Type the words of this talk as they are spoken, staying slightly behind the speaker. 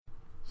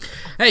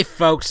Hey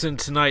folks, and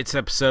tonight's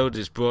episode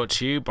is brought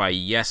to you by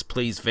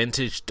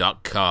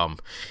YesPleaseVintage.com.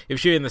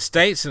 If you're in the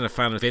States and a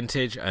fan of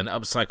vintage and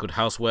upcycled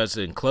housewares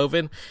and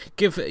clothing,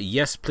 give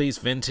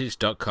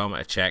YesPleaseVintage.com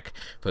a check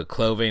for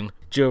clothing,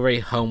 jewelry,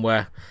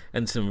 homeware,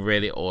 and some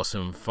really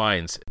awesome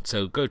finds.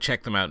 So go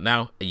check them out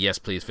now at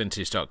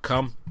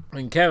YesPleaseVintage.com.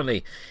 And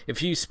currently,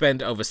 if you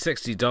spend over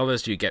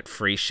 $60, you get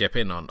free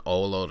shipping on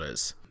all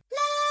orders.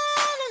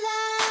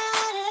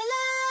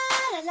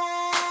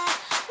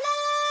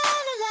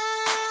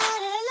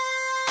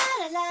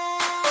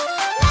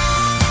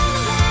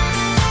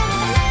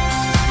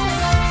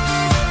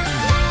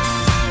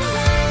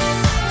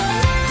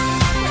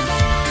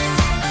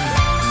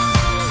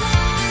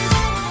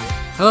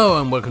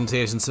 Hello and welcome to the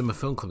Asian Cinema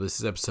Film Club. This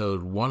is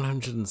episode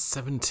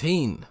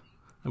 117.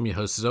 I'm your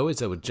host as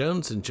always, Edward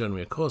Jones, and joining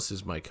me of course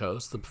is my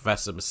co-host, the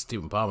Professor, Mr.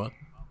 Stephen Palmer.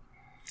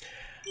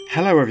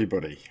 Hello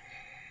everybody.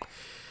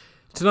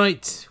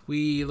 Tonight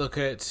we look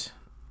at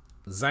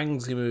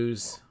Zhang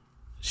Yimou's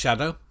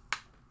Shadow,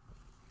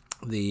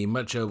 the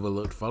much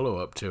overlooked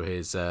follow-up to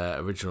his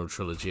original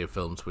trilogy of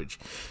films, which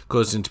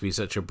caused him to be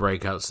such a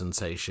breakout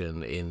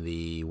sensation in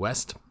the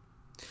West.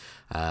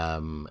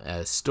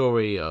 A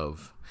story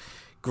of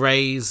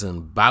greys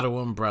and battle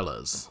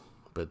umbrellas.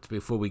 But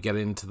before we get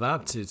into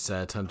that, it's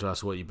time to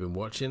ask what you've been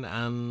watching.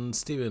 And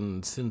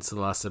Stephen, since the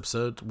last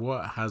episode,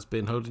 what has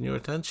been holding your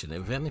attention,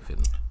 if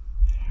anything?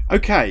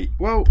 Okay,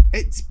 well,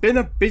 it's been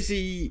a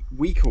busy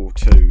week or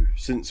two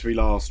since we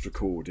last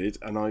recorded,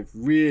 and I've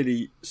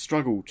really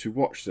struggled to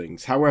watch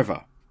things.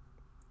 However,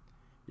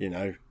 you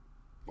know,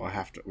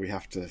 we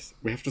have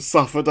to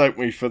suffer, don't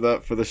we, for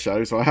the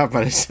show? So I have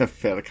managed to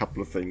fit a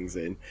couple of things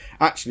in.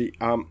 Actually,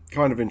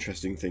 kind of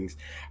interesting things.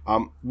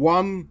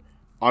 One,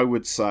 I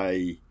would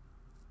say,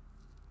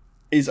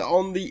 is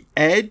on the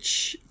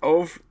edge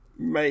of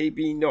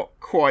maybe not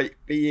quite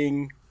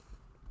being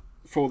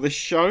for this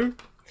show,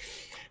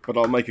 but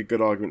I'll make a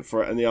good argument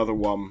for it. And the other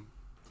one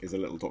is a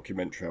little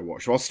documentary I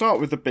watched. So I'll start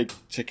with the big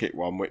ticket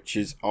one, which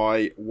is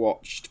I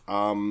watched.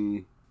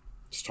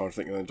 Just trying to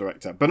think of the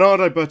director.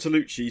 Bernardo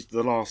Bertolucci's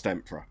The Last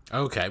Emperor.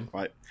 Okay.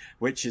 Right.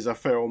 Which is a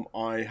film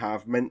I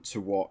have meant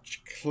to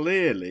watch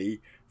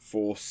clearly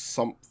for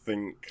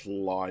something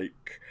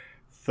like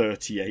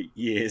 38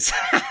 years.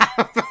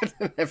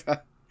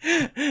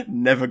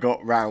 never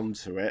got round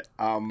to it.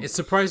 It's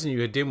surprising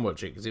you didn't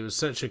watch it because it was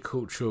such a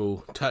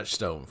cultural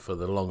touchstone for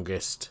the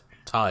longest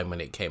time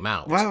when it came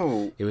out.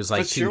 Well, it was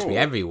like seemed to be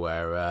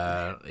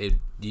everywhere.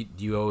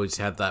 You always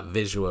had that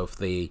visual of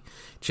the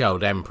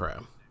child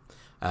emperor.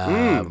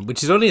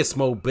 Which is only a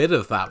small bit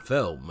of that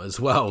film as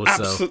well.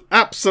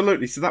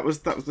 Absolutely. So that was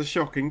the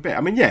shocking bit.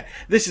 I mean, yeah,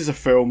 this is a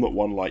film that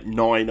won like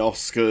 9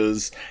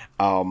 Oscars.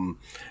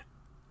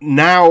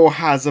 Now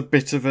has a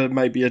bit of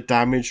maybe a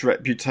damaged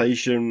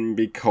reputation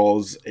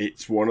because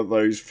it's one of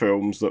those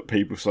films that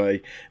people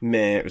say,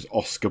 meh, it was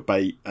Oscar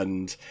bait,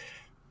 and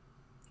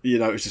you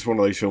know, it's just one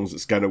of those films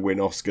that's going to win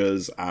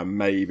Oscars. And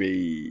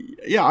maybe,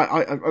 yeah,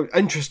 I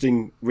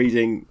interesting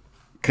reading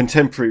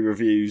contemporary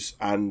reviews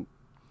and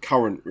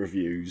current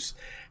reviews,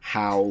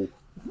 how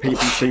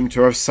people seem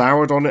to have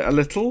soured on it a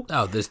little.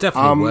 Oh, there's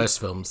definitely worse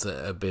films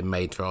that have been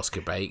made for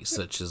Oscar bait,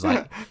 such as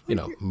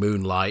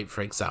Moonlight,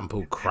 for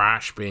example,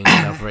 Crash being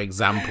another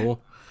example.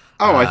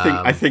 Oh,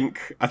 I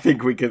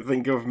think we could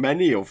think of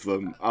many of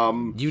them.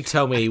 You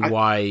tell me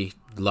why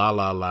La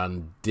La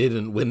Land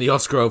didn't win the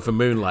Oscar over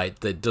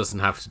Moonlight. That doesn't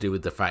have to do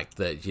with the fact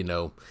that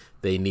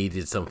they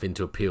needed something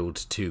to appeal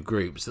to two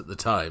groups at the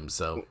time.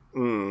 So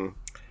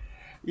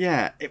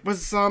yeah, it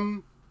was.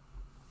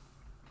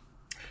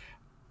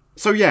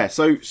 So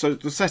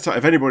the setup,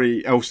 if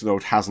anybody else in the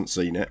world hasn't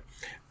seen it,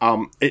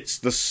 it's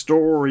the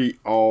story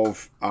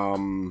of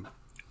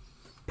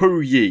Pu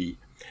Yi,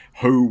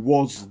 who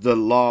was the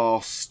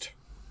last,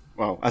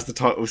 well, as the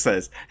title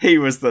says, he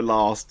was the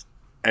last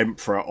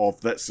emperor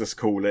of, let's just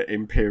call it,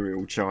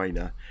 Imperial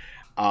China.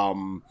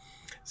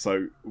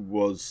 So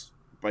was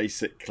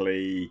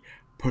basically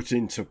put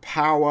into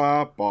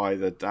power by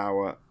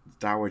the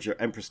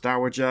Empress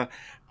Dowager.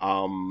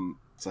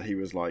 So he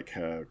was like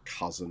her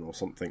cousin or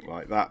something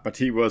like that. But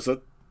he was a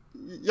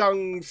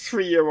young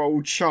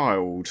 3-year-old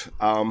child.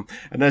 And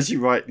as you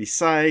rightly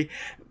say,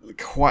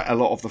 quite a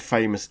lot of the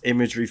famous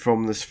imagery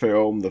from this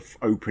film, the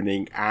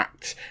opening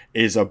act,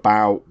 is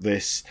about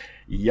this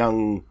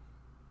young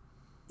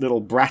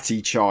little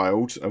bratty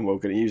child, and we're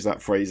going to use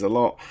that phrase a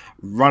lot,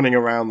 running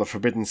around the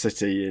Forbidden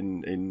City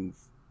in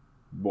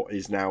what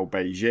is now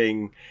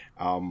Beijing,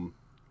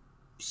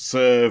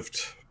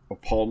 served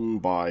upon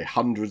by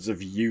hundreds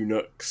of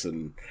eunuchs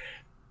and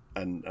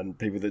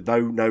people that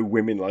no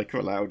women like are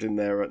allowed in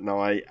there at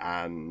night,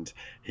 and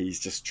he's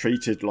just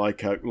treated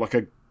like a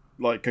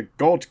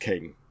god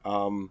king.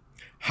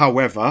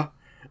 However,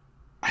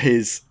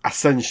 his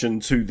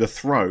ascension to the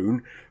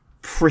throne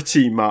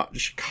pretty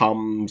much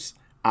comes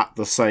at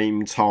the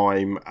same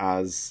time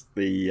as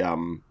the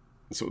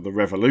sort of the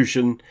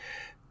revolution,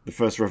 the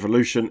first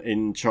revolution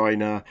in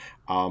China.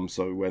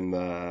 So when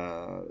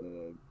the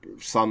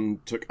Sun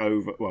took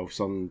over, well,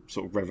 some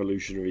sort of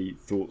revolutionary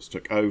thoughts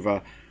took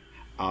over,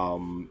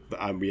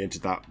 And we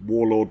entered that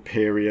warlord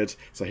period.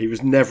 So he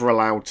was never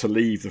allowed to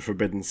leave the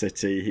Forbidden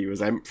City. He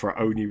was emperor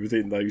only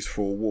within those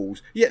four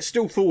walls. Yet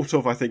still thought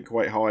of, I think,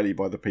 quite highly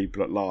by the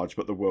people at large.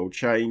 But the world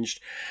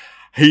changed.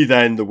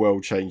 The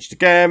world changed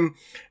again.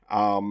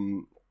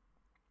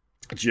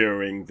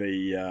 During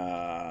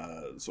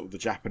the sort of the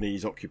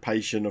Japanese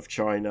occupation of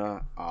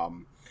China.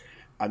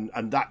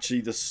 And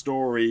actually the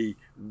story,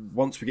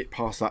 once we get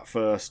past that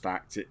first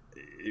act,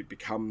 it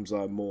becomes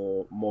a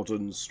more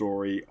modern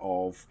story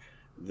of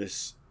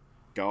this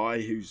guy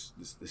who's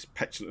this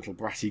petulant little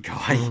bratty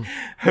guy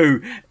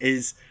who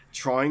is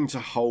trying to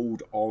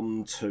hold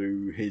on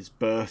to his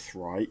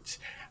birthright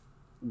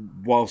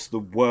whilst the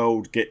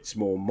world gets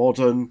more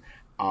modern,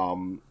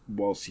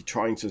 whilst he's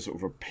trying to sort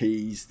of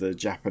appease the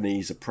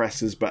Japanese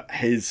oppressors, but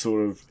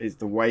the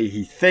way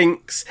he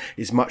thinks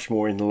is much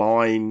more in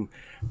line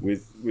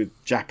with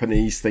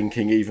Japanese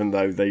thinking, even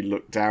though they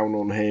look down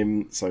on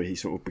him. So he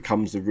sort of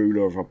becomes the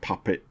ruler of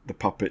the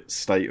puppet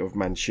state of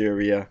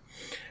Manchuria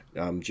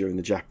during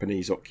the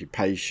Japanese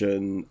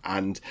occupation.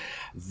 And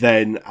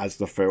then as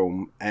the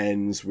film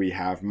ends, we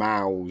have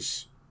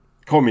Mao's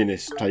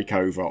communist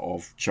takeover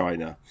of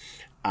China.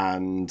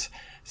 And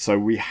so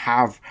we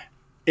have,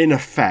 in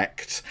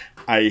effect,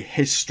 a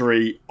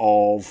history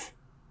of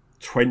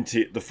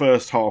the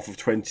first half of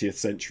 20th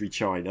century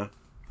China,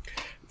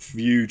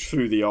 viewed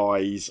through the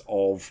eyes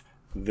of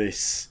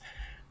this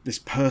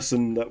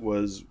person that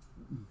was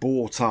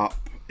brought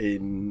up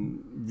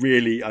in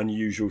really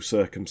unusual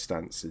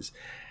circumstances.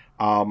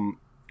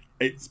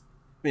 It's,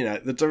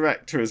 the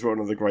director is one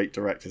of the great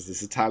directors,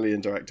 this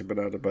Italian director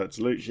Bernardo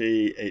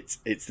Bertolucci.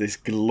 It's this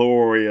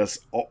glorious,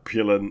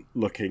 opulent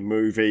looking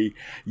movie.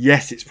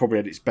 Yes, it's probably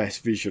at its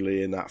best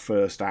visually in that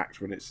first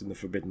act when it's in the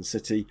Forbidden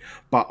City,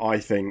 but I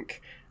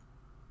think,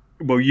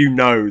 well,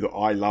 that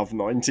I love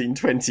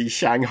 1920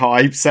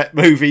 Shanghai set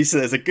movies, so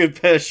there's a good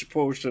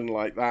portion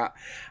like that.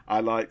 I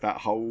like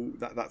that whole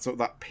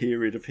that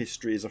period of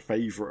history is a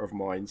favourite of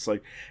mine. So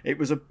it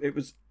was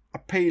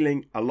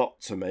appealing a lot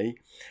to me.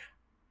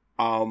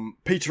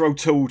 Peter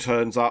O'Toole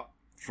turns up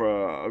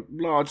for a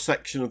large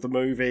section of the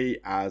movie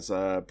as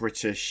a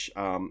British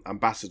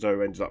ambassador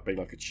who ended up being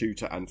like a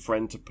tutor and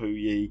friend to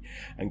Puyi,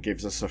 and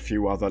gives us a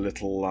few other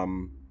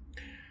little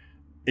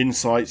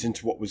insights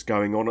into what was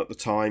going on at the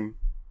time.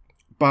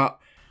 But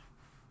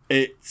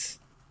it's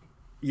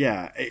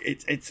a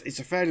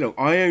fairly long.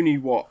 I only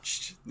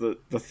watched the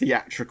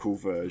theatrical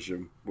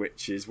version,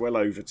 which is well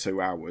over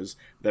 2 hours.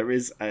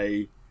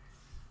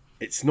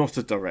 It's not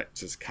a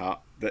director's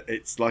cut, that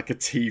it's like a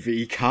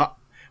TV cut,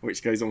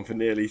 which goes on for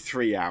nearly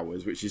 3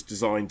 hours, which is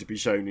designed to be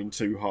shown in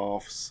two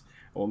halves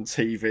on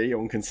TV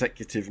on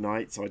consecutive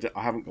nights. So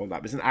I haven't gone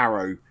that, but it's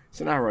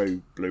an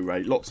Arrow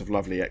Blu-ray, lots of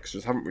lovely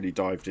extras. Haven't really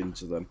dived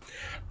into them,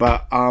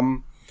 but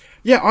I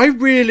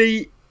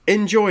really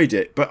enjoyed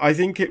it. But I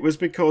think it was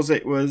because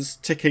it was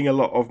ticking a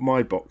lot of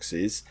my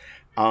boxes,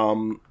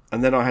 and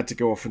then I had to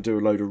go off and do a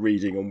load of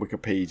reading on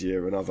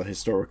Wikipedia and other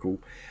historical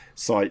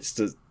sites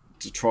to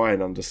try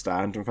and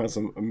understand, and found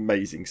some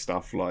amazing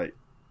stuff like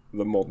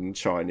the modern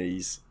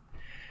Chinese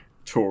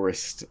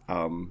tourist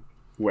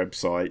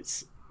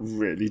websites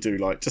really do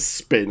like to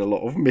spin a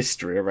lot of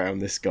mystery around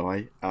this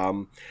guy.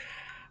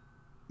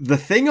 The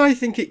thing I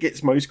think it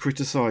gets most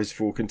criticised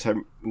for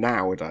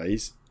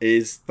nowadays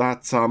is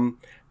that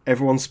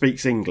everyone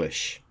speaks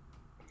English.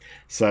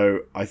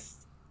 So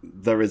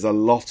there is a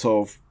lot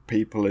of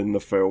people in the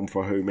film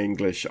for whom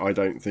English, I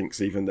don't think,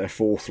 is even their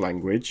fourth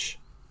language.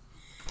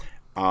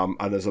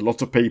 And there's a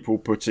lot of people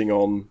putting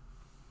on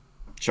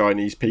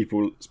Chinese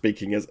people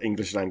speaking as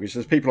English language.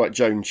 There's people like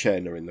Joan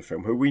Chen are in the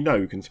film, who we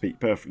know can speak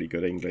perfectly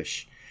good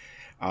English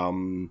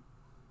from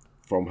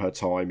her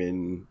time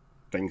in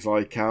things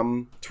like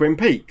Twin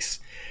Peaks.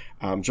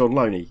 John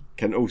Loney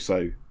can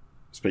also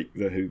speak,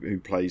 who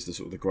plays the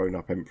sort of the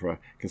grown-up emperor,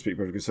 can speak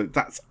perfectly good. So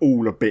that's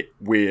all a bit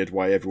weird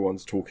why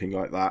everyone's talking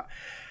like that.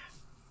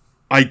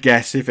 I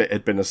guess if it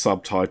had been a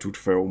subtitled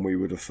film, we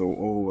would have thought,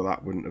 well,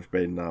 that wouldn't have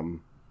been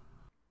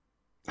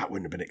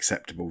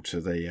acceptable to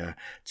the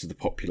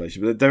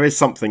population. But there is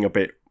something a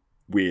bit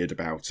weird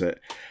about it.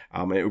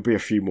 It would be a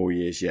few more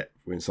years yet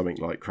when something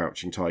like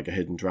Crouching Tiger,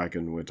 Hidden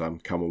Dragon would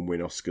come and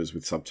win Oscars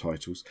with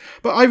subtitles.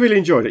 But I really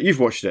enjoyed it. You've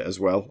watched it as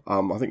well. I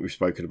think we've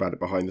spoken about it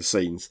behind the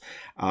scenes.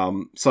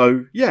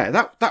 So yeah,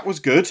 that was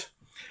good.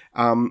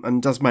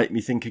 And does make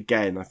me think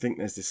again. I think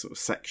there's this sort of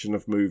section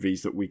of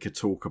movies that we could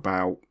talk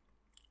about.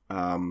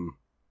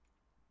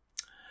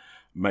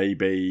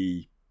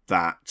 Maybe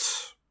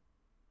that,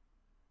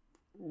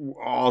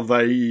 are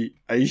they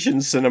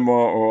Asian cinema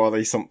or are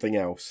they something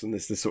else? And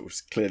this sort of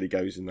clearly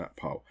goes in that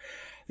pile.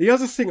 The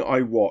other thing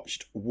I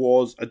watched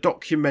was a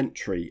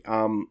documentary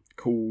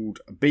called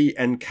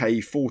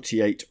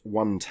BNK48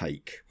 One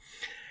Take.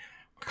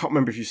 I can't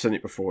remember if you've seen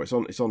it before. It's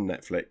on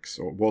Netflix,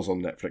 or it was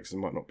on Netflix. It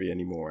might not be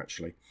anymore,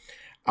 actually.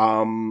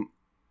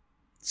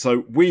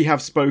 So we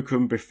have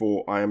spoken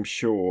before, I am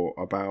sure,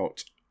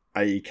 about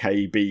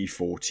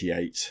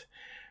AKB48,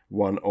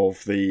 one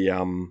of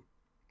the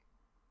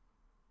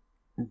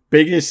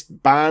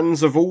biggest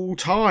bands of all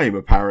time,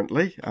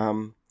 apparently.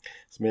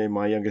 as me and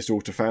my youngest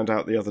daughter found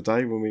out the other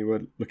day when we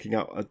were looking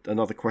up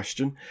another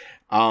question,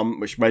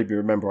 which made me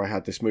remember I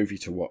had this movie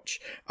to watch.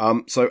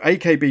 So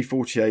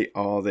AKB48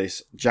 are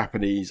this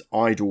Japanese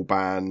idol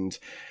band,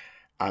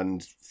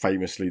 and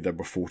famously there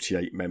were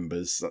 48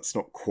 members. That's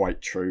not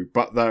quite true,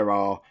 but there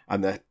are,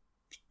 and they're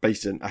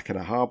based in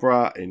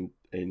Akihabara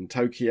in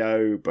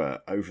Tokyo,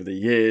 but over the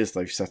years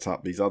they've set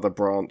up these other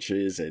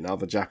branches in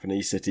other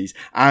Japanese cities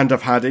and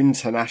have had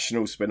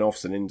international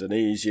spin-offs in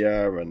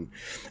Indonesia,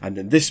 and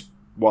in this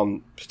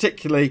one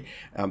particularly,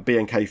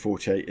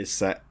 BNK48 is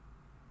set,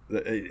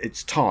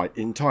 it's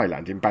in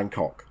Thailand, in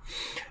Bangkok.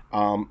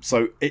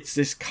 So it's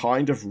this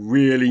kind of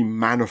really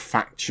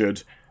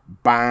manufactured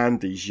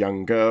band. These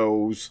young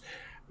girls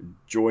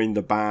join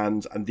the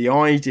band, and the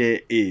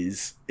idea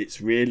is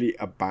it's really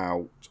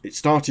about, it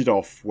started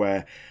off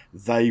where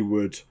they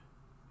would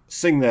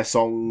sing their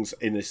songs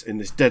in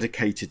this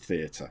dedicated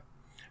theatre.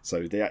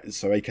 So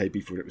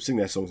AKB48 would sing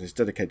their songs in this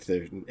dedicated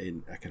theatre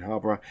in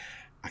Akihabara,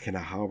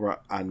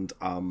 and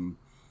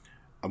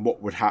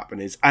what would happen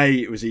is,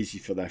 A, it was easy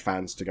for their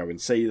fans to go and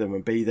see them,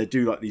 and B, they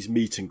do like these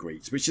meet and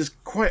greets, which is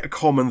quite a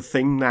common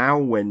thing now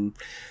when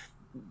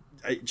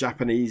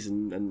Japanese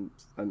and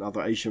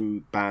other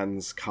Asian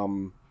bands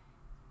come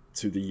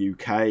to the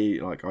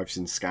UK. Like, I've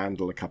seen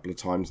Scandal a couple of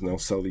times, and they'll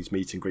sell these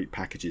meet and greet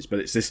packages, but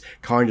it's this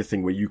kind of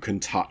thing where you can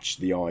touch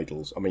the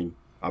idols. I mean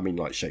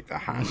like shake their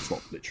hands,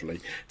 not literally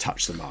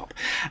touch them up.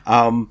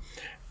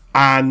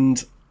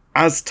 And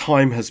as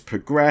time has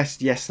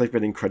progressed, yes, they've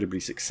been incredibly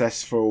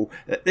successful.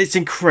 It's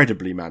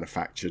incredibly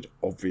manufactured,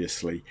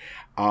 obviously,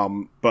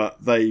 but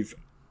they've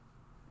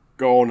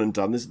gone and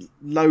done, there's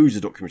loads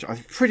of documentaries.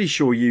 I'm pretty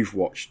sure you've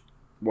watched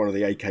one of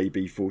the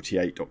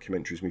AKB48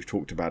 documentaries. We've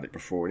talked about it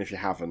before, and if you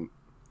haven't,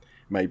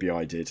 maybe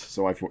I did.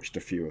 So I've watched a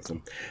few of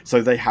them.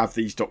 So they have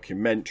these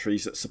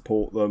documentaries that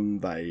support them.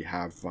 They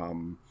have,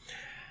 and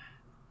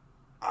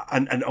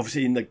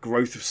obviously in the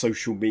growth of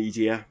social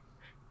media,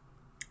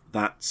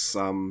 that's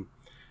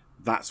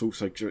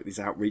also these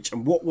outreach.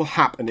 And what will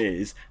happen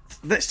is,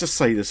 let's just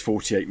say there's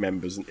 48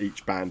 members in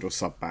each band or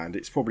sub-band.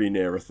 It's probably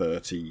nearer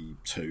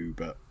 32,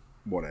 but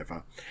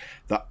whatever.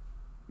 That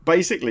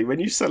basically, when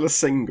you sell a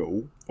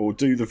single or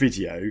do the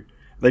video,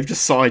 they've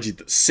decided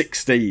that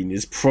 16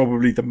 is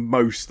probably the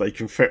most they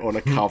can fit on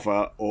a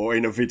cover or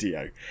in a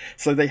video.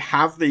 So they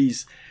have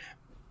these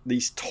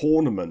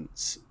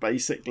tournaments,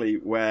 basically,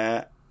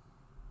 where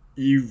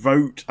you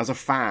vote as a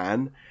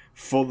fan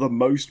for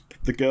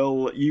the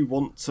girl that you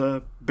want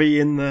to be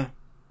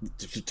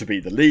to be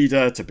the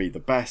leader, to be the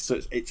best. So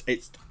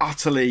it's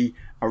utterly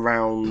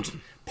around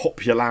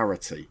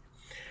popularity.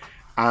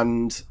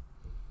 And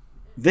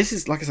this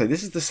is, like I say,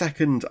 this is the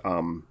second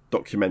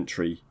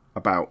documentary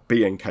about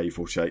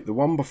BNK48. The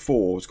one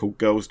before was called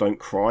Girls Don't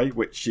Cry,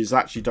 which is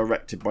actually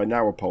directed by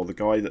Narapol, the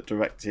guy that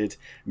directed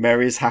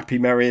Mary is Happy,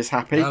 Mary is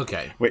Happy.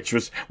 Okay. Which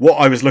was what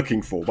I was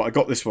looking for, but I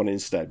got this one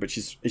instead, which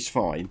is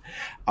fine.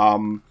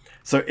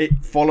 So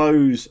it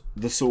follows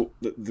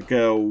the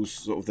girls,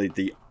 sort of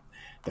the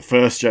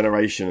first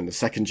generation and the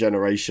second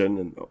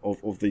generation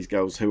of these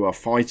girls who are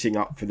fighting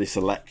up for this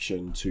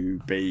election to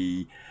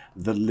be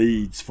the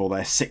leads for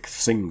their 6th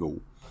single.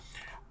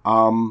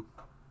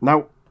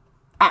 Now,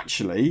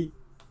 actually,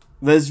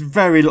 there's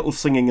very little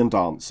singing and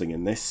dancing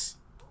in this.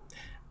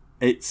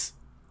 It's,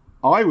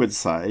 I would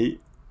say,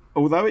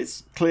 although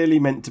it's clearly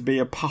meant to be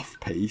a puff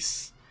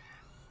piece,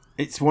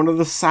 it's one of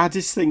the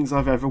saddest things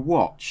I've ever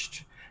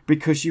watched,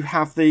 because you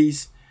have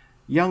these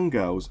young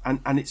girls,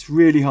 and it's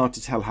really hard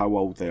to tell how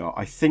old they are.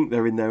 I think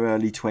they're in their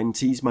early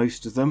 20s,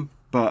 most of them,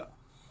 but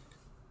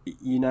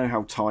you know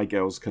how Thai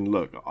girls can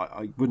look.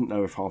 I wouldn't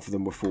know if half of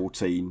them were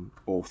 14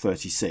 or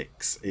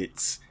 36.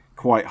 It's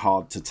quite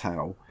hard to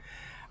tell.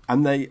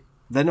 And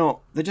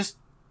they're just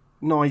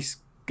nice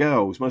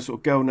girls, most sort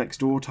of girl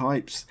next door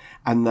types,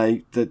 and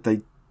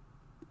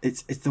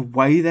it's the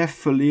way they're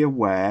fully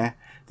aware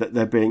that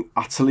they're being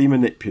utterly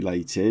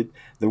manipulated,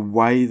 the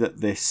way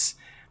that this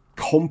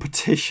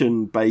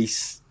competition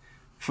base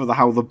for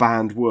how the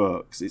band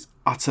works is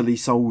utterly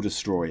soul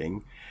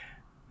destroying.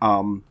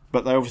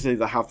 But they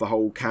have the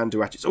whole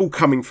can-do attitude. It's all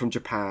coming from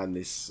Japan,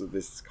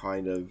 this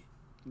kind of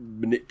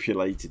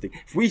manipulated thing.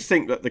 If we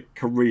think that the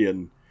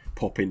Korean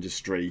pop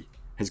industry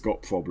has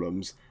got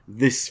problems,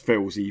 this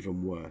feels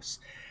even worse.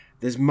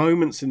 There's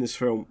moments in this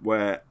film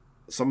where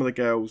some of the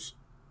girls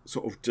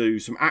sort of do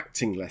some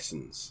acting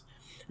lessons,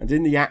 and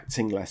in the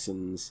acting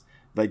lessons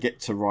they get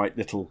to write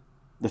little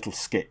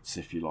skits,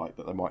 if you like,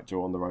 that they might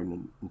do on their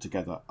own and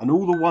together, and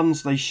all the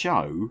ones they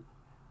show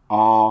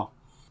are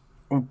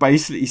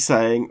basically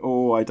saying,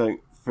 oh, I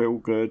don't feel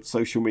good,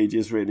 social media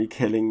is really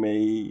killing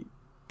me,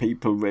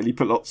 people really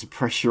put lots of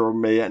pressure on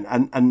me,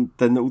 and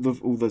then all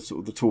the sort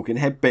of the talking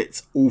head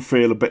bits all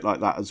feel a bit like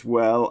that as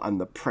well,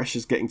 and the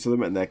pressure's getting to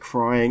them and they're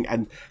crying,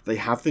 and they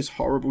have this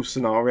horrible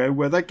scenario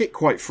where they get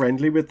quite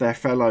friendly with their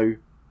fellow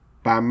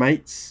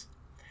bandmates,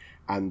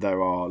 and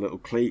there are little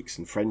cliques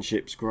and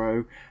friendships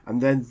grow, and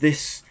then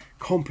this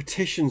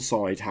competition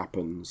side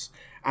happens,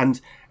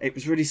 and it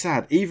was really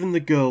sad. Even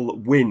the girl that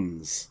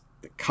wins,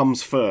 that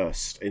comes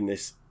first in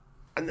this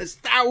and there's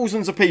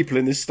thousands of people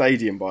in this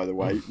stadium, by the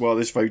way, while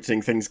this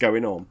voting thing's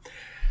going on.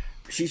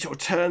 She sort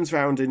of turns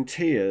around in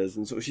tears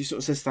and she sort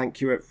of says, "Thank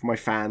you for my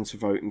fans for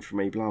voting for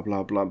me, blah,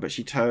 blah, blah." But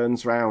she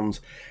turns round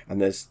and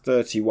there's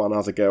 31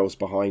 other girls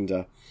behind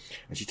her.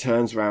 And she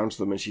turns around to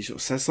them and she sort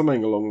of says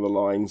something along the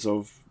lines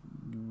of,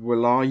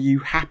 "Well, are you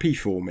happy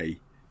for me?"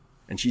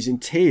 And she's in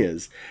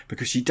tears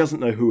because she doesn't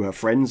know who her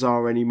friends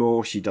are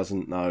anymore. She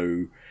doesn't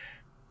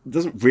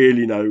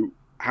really know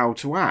how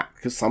to act,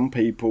 because some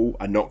people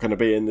are not going to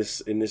be in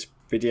this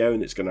video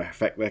and it's going to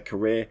affect their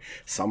career.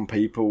 Some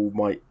people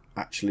might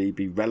actually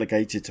be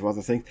relegated to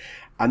other things,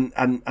 and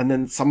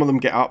then some of them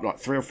get up, like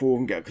 3 or 4 of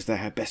them get up because they're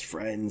her best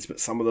friends, but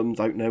some of them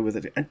don't know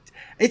whether and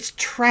it's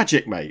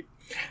tragic, mate.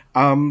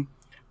 I'm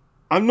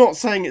not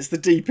saying it's the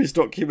deepest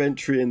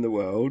documentary in the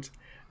world,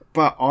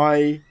 but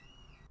I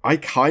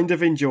kind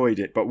of enjoyed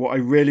it. But what I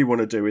really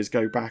want to do is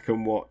go back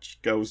and watch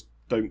Girls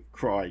Don't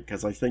Cry,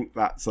 because I think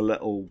that's a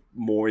little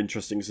more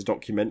interesting as a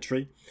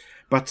documentary.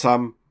 But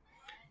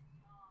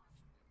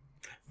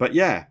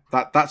yeah,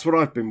 that's what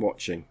I've been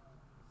watching.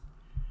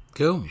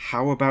 Cool.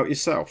 How about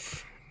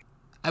yourself?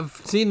 I've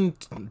seen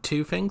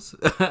 2 things.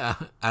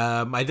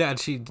 I did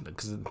actually,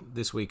 because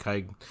this week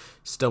I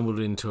stumbled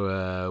into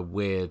a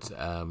weird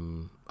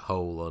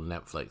hole on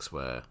Netflix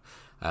where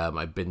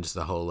I binged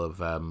the whole of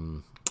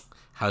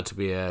How to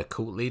Be a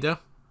Cult Leader,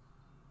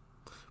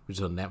 which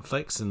is on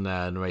Netflix and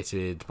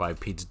narrated by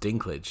Peter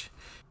Dinklage.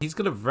 He's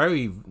got a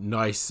very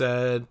nice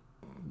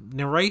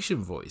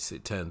narration voice,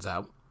 it turns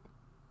out.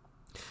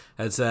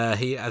 As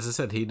I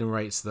said, he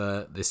narrates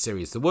this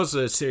series. There was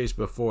a series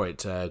before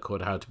it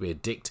called How to Be a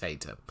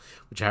Dictator,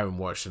 which I haven't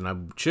watched, and I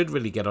should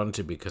really get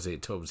onto because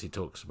it obviously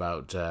talks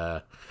about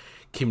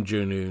Kim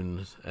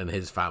Jong-un and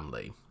his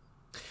family.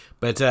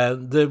 But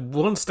the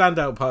one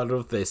standout part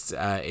of this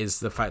is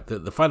the fact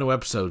that the final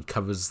episode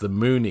covers the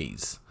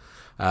Moonies,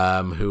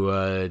 who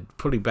are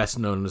probably best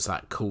known as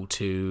that cult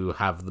who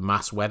have the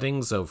mass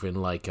weddings over in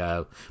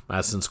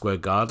Madison Square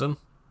Garden,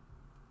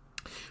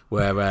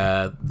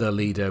 where the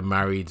leader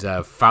married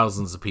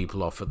thousands of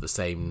people off at the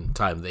same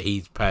time that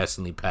he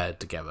personally paired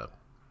together.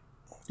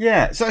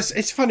 Yeah, so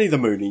it's funny, the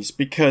Moonies,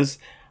 because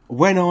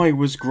when I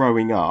was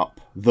growing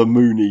up, the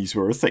Moonies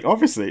were a thing.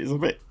 Obviously, it's a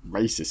bit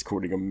racist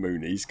calling them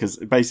Moonies, because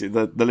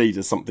basically the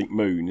leader's something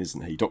Moon,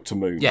 isn't he? Dr.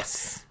 Moon.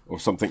 Yes. Or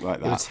something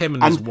like that. It was him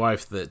and his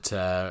wife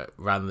that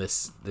ran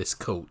this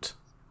cult.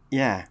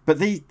 Yeah, but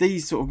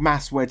these sort of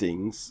mass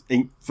weddings,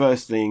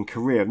 firstly in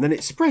Korea, and then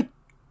it spread.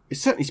 It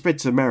certainly spread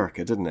to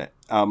America, didn't it?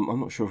 I'm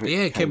not sure if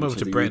it came over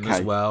to Britain UK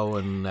as well.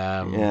 And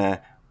yeah,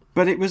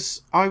 but it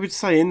was, I would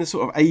say, in the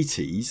sort of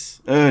 80s,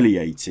 early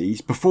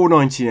 80s, before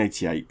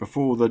 1988,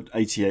 before the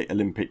 88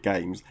 Olympic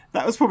Games,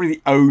 that was probably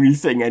the only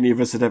thing any of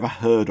us had ever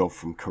heard of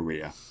from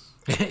Korea.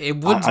 It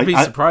wouldn't be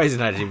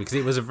surprising, actually, because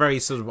it was a very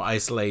sort of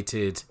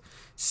isolated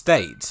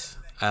state.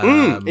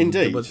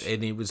 Indeed.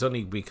 And it was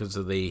only because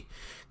of the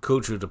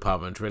cultural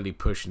department really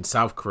pushing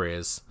South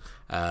Korea's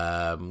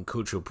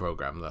cultural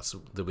program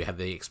that we had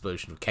the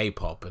explosion of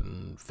K-pop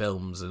and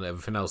films and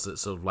everything else that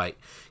sort of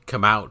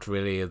come out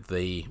really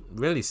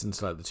since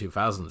the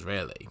 2000s,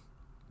 really.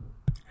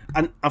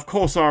 And of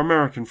course our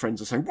American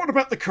friends are saying, what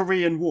about the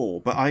Korean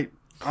War? But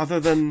other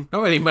than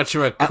not really much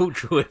of a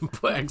cultural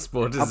import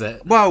export, is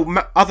it?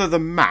 Well, other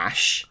than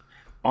MASH,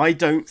 I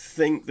don't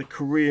think the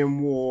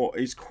Korean War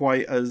is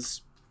quite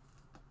as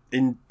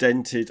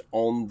indented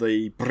on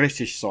the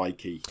British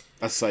psyche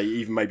as, say,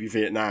 even maybe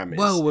Vietnam is.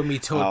 Well, when we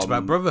talked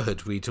about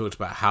Brotherhood, we talked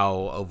about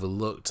how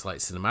overlooked,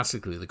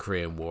 cinematically, the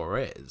Korean War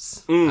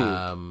is.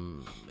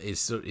 It's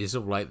sort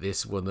of like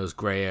this, one of those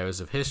grey areas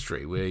of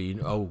history where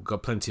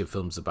got plenty of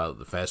films about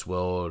the First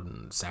World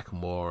and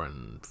Second War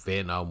and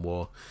Vietnam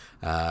War,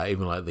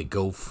 even the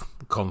Gulf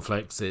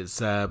conflicts.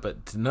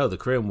 But no, the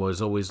Korean War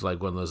is always one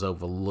of those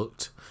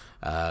overlooked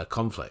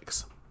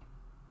conflicts.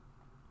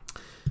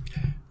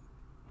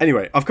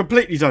 Anyway, I've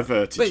completely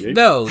diverted you.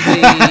 No,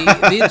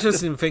 the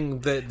interesting thing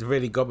that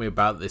really got me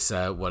about this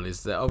one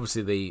is that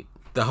obviously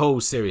the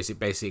whole series, it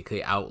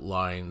basically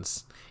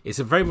outlines, it's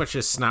very much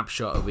a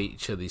snapshot of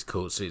each of these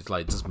cults. So it's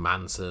does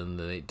Manson,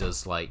 and it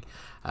does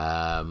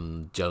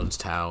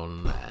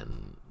Jonestown,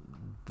 and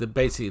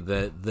basically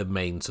the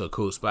main sort of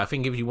cults. But I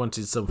think if you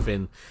wanted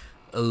something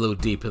a little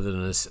deeper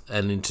than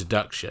an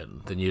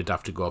introduction, then you'd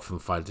have to go off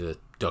and find a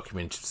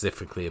documentary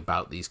specifically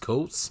about these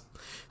cults.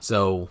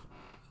 So,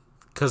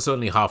 because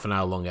only half an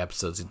hour long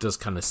episodes, it does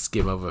kind of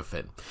skim over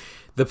it.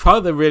 The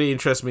part that really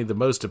interested me the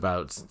most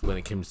about when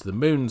it came to the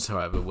Moons,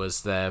 however,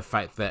 was the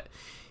fact that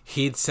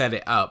he'd set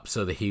it up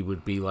so that he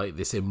would be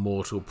this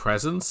immortal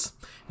presence,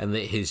 and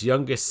that his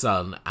youngest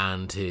son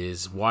and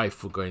his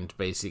wife were going to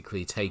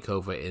basically take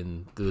over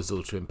in the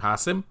result and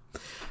pass him.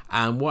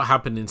 And what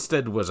happened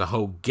instead was a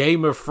whole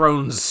Game of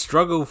Thrones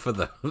struggle for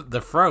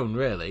the throne,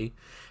 really,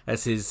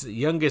 as his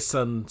youngest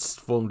son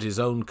formed his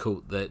own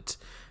cult that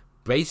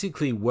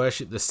basically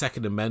worship the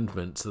Second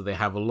Amendment. So they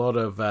have a lot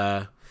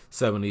of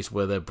ceremonies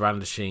where they're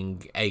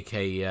brandishing AK,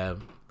 the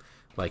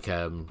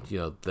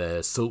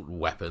assault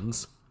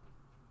weapons.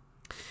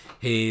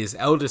 His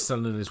eldest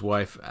son and his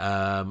wife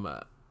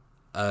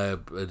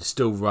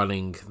still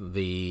running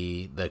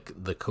the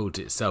cult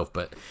itself.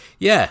 But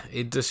yeah,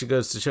 it just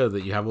goes to show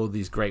that you have all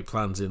these great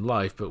plans in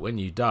life, but when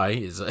you die,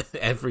 it's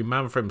every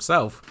man for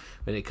himself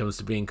when it comes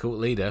to being cult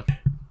leader.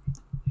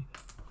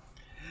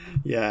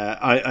 Yeah,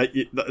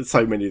 I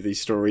so many of these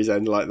stories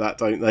end like that,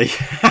 don't they?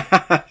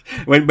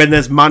 when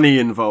there's money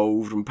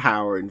involved and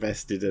power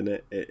invested in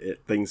it,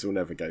 things will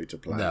never go to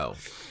plan. No.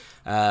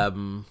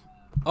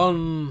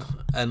 On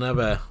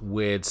another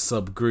weird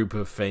subgroup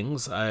of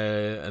things,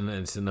 and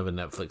it's another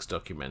Netflix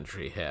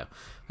documentary here,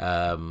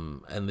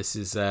 and this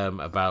is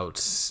about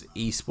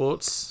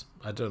esports.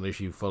 I don't know if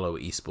you follow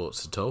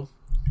esports at all.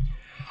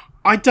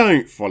 I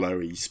don't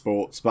follow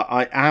esports, but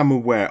I am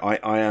aware.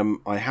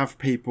 I have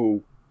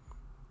people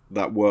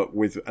that work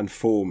with and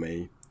for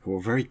me who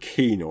are very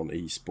keen on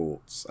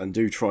esports and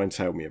do try and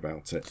tell me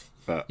about it.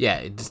 But yeah,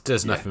 it just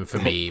does nothing for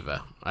me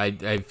either. I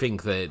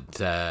think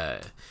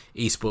that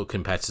esport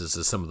competitors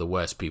are some of the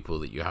worst people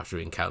that you have to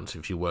encounter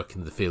if you work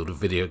in the field of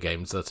video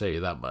games. I'll tell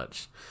you that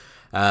much.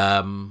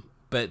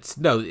 But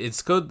no,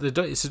 it's good.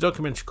 It's a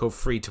documentary called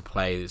Free to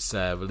Play. It's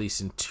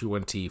released in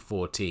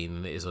 2014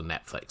 and it is on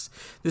Netflix.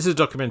 This is a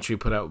documentary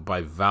put out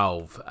by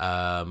Valve.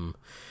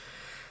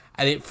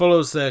 And it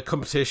follows the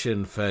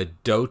competition for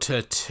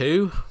Dota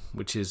 2,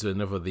 which is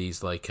another of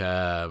these like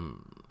mass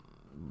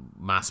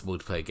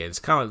multiplayer games,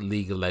 kind of like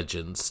League of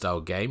Legends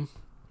style game.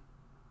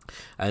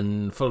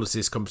 And follows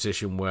this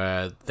competition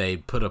where they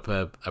put up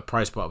a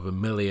prize pot of $1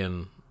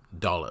 million.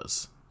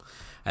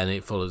 And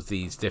it follows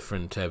these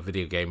different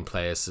video game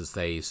players as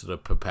they sort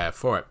of prepare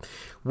for it.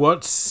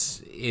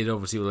 What it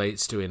obviously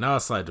relates to in our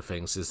side of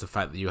things is the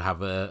fact that you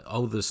have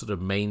all the sort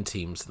of main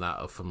teams that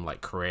are from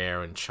like Korea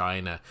and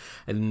China.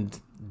 And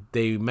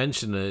they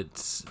mentioned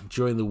that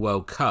during the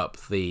World Cup,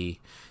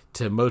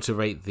 to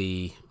motivate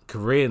the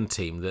Korean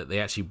team, that they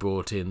actually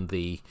brought in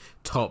the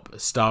top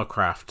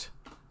StarCraft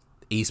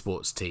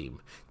esports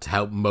team to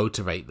help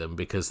motivate them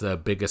because they're a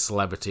bigger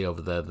celebrity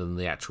over there than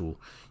the actual,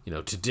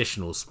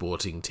 traditional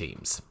sporting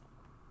teams.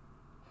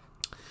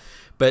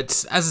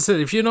 But as I said,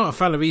 if you're not a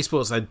fan of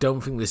esports, I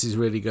don't think this is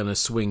really going to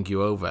swing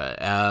you over.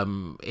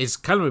 It's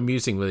kind of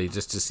amusing, really,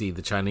 just to see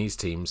the Chinese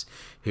teams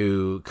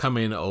who come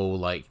in all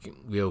like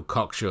real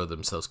cocksure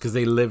themselves because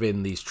they live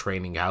in these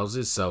training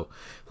houses. So,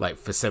 like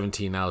for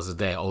 17 hours a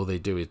day, all they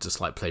do is just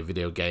like play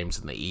video games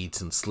and they eat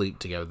and sleep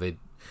together. They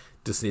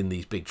just in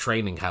these big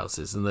training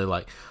houses, and they're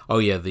like, oh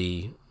yeah,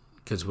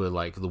 because we're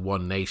like the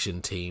One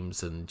Nation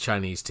teams and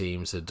Chinese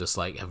teams are just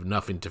like have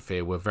nothing to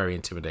fear. We're very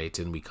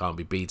intimidating. We can't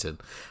be beaten.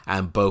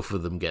 And both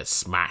of them get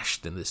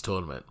smashed in this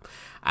tournament.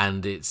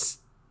 And it's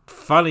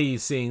funny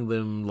seeing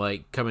them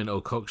like come in all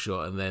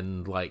cocksure and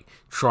then like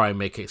try and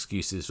make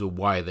excuses for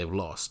why they've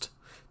lost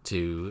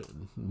to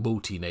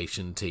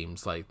multi-nation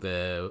teams. Like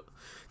the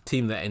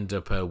team that ended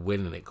up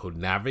winning it called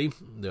Navi,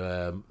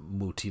 the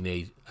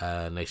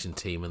multi-nation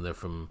team, and they're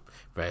from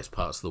various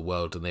parts of the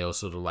world, and they all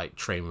sort of like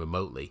train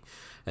remotely.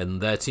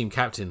 And their team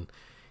captain,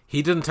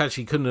 he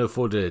couldn't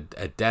afford a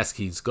desk.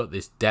 He's got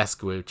this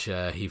desk which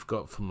he's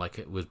got from like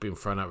it was being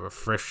thrown out of a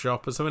thrift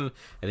shop or something,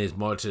 and his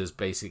monitor is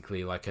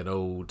basically like an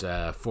old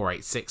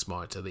 486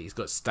 monitor that he's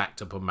got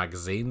stacked up on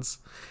magazines.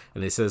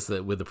 And it says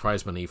that with the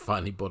prize money, he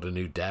finally bought a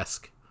new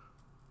desk.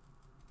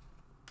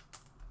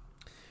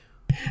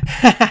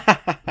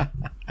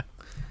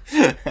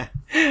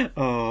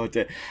 Oh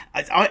dear!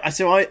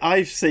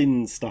 I've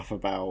seen stuff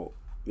about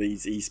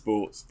these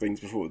esports things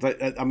before.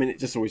 I mean, it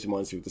just always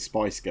reminds me of the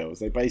Spice Girls.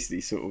 They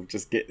basically sort of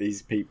just get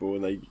these people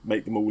and they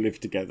make them all live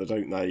together,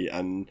 don't they?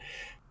 And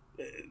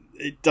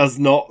it does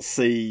not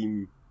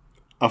seem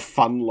a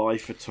fun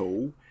life at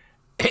all.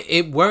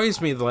 It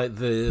worries me, like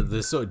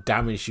the sort of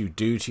damage you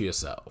do to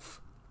yourself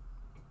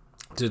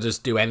to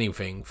just do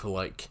anything for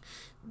like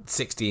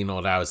 16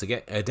 odd hours a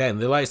day.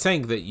 And they're like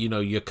saying that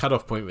your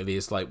cutoff point really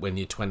is like when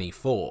you're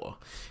 24,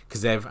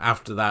 because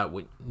after that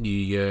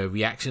your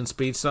reaction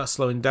speed starts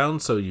slowing down.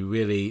 So a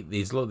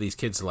lot of these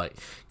kids are like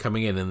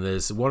coming in, and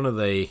there's one of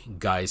the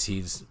guys,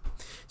 he's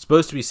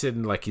supposed to be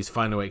sitting like his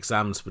final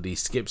exams, but he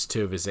skips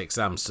 2 of his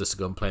exams just to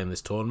go and play in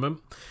this tournament,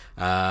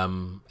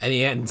 and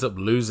he ends up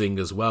losing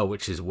as well,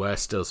 which is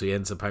worse still. So he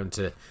ends up having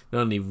to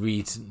not only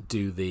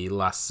redo the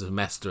last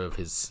semester of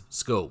his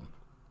school,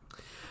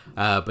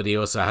 but he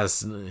also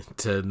has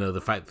to know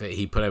the fact that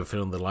he put everything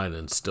on the line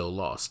and still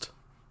lost.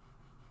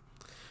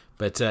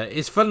 But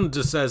it's fun,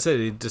 just as I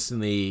said, just in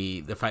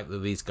the fact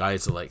that these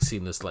guys are like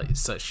seen as like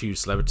such huge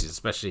celebrities,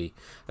 especially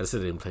as I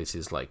said in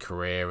places like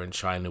Korea and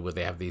China, where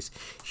they have these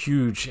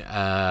huge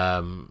esports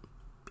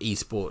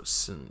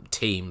and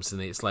teams, and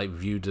it's like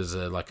viewed as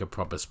like a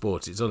proper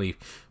sport. It's only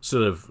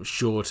sort of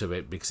short of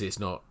it because it's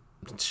not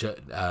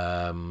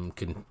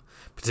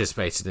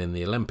participated in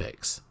the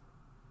Olympics.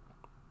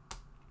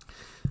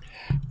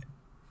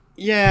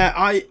 Yeah,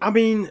 I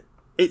mean,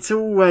 it's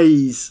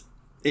always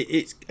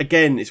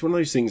it's one of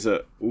those things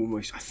that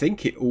I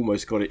think it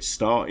almost got its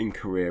start in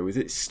Korea. Was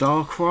it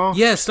StarCraft?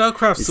 Yeah,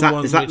 StarCraft's the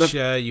one which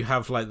you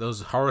have like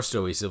those horror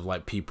stories of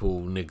like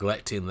people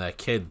neglecting their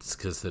kids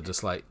because they're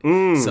just like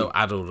so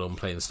addled on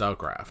playing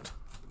StarCraft.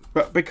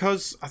 But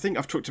because I think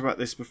I've talked about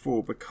this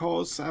before,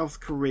 because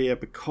South Korea,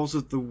 because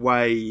of the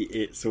way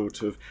it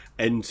sort of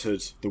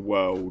entered the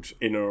world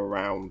in or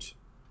around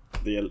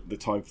the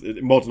time,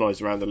 it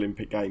modernised around the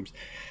Olympic Games,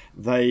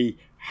 they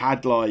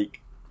had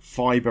like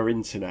fibre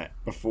internet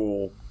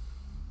before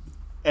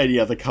any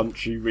other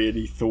country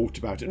really thought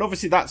about it. And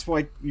obviously that's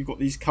why you've got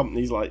these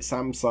companies like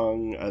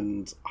Samsung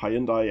and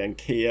Hyundai and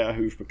Kia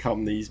who've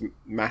become these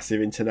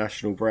massive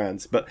international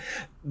brands. But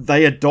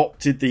they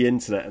adopted the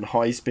internet and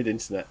high-speed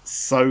internet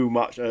so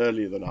much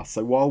earlier than us.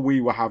 So while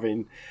we were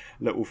having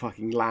little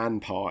fucking LAN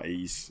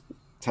parties,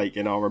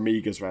 taking our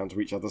Amigas around to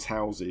each other's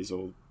houses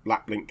or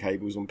lap-link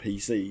cables on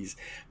PCs,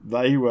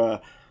 they were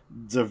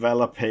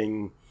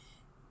developing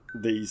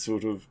these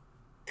sort of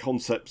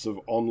concepts of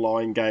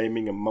online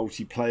gaming and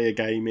multiplayer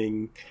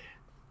gaming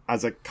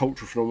as a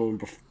cultural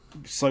phenomenon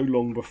so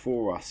long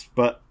before us.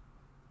 But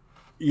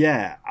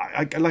yeah,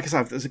 I like I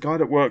said, there's a guy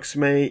that works for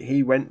me.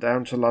 He went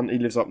down to London.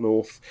 He lives up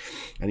north,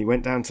 and he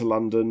went down to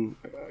London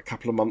a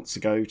couple of months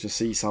ago to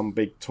see some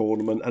big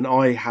tournament. And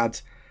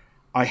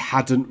I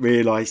hadn't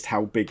realised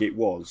how big it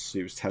was.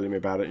 He was telling me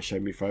about it and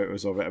showing me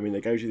photos of it. I mean,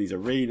 they go to these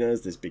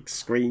arenas, there's big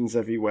screens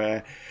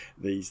everywhere.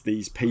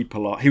 These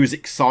people are... He was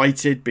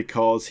excited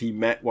because he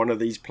met one of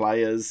these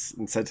players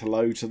and said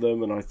hello to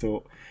them, and I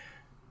thought,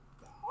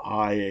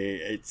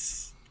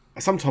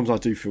 sometimes I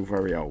do feel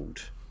very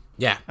old.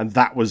 Yeah. And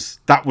that was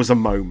a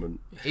moment.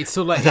 It's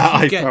sort of like,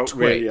 if you get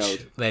Twitch,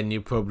 really, then you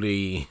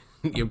probably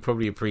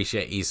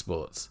appreciate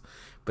esports.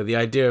 But the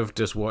idea of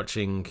just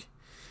watching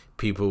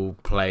people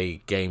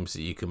play games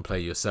that you can play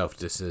yourself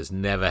just has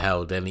never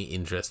held any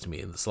interest to me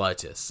in the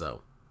slightest.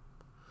 So,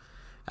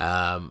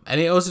 and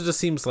it also just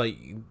seems like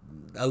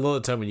a lot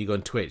of the time when you go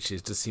on Twitch,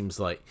 it just seems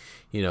like,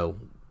 you know,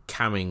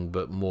 camming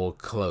but more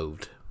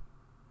clothed.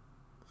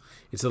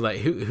 It's sort of like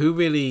who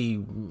really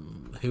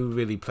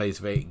plays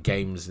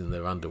games in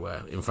their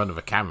underwear in front of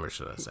a camera,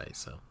 should I say?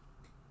 So,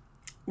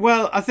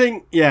 well, I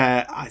think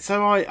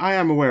so I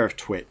am aware of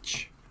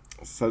Twitch.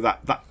 So that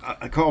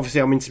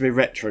obviously I'm into my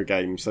retro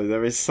games, so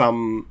there is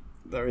some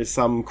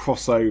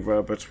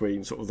crossover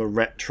between sort of the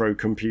retro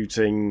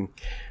computing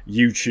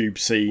YouTube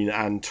scene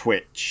and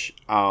Twitch,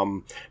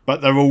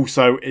 but there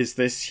also is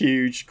this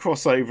huge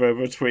crossover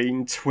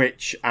between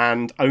Twitch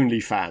and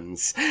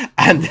OnlyFans,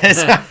 and there's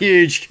a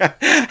huge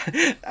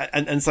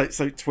and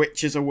so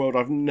Twitch is a world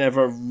I've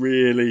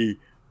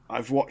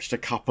watched a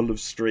couple of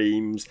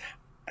streams.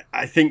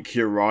 I think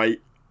you're right.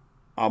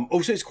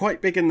 Also, it's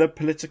quite big in the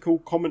political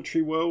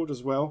commentary world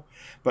as well.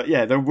 But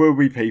yeah, there will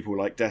be people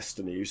like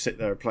Destiny who sit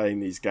there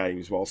playing these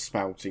games while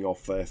spouting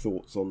off their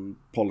thoughts on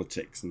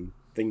politics and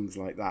things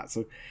like that.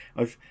 So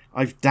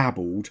I've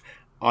dabbled.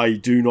 I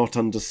do not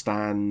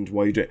understand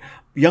why you do it.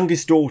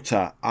 Youngest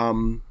daughter, a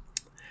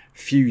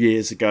few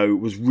years ago,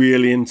 was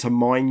really into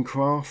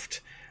Minecraft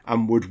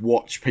and would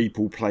watch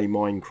people play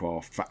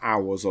Minecraft for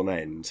hours on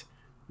end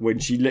when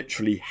she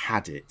literally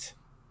had it.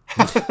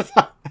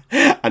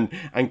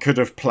 and could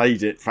have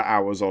played it for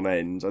hours on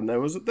end, and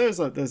there's a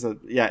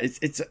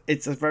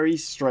it's a very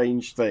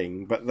strange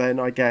thing. But then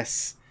I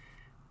guess,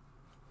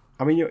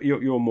 I mean,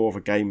 you're more of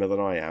a gamer than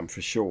I am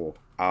for sure.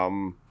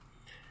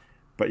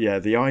 But yeah,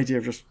 the idea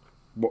of just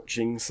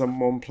watching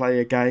someone play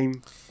a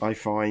game, I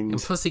find,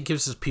 and plus it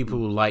gives us people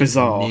like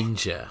bizarre.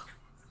 Ninja.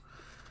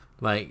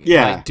 Like,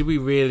 do we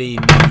really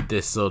need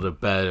this sort of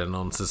burden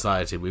on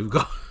society? We've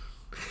got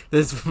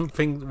there's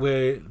things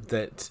where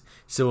that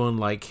someone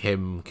like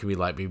him can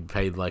be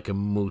paid like a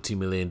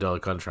multi-million-dollar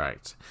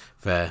contract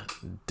for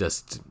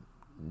just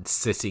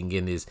sitting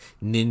in his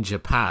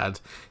ninja pad,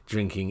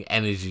 drinking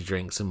energy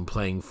drinks and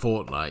playing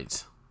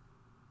Fortnite.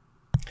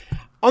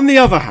 On the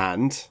other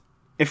hand,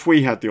 if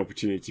we had the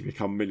opportunity to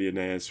become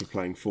millionaires for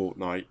playing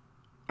Fortnite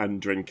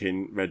and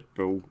drinking Red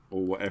Bull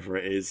or whatever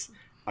it is,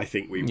 I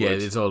think we would. Yeah,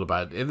 it's all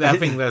about it. I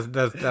think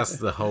that's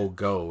the whole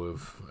goal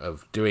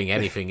of doing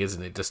anything,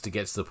 isn't it? Just to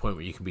get to the point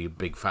where you can be a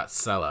big fat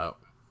sellout.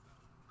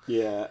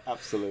 Yeah,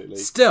 absolutely.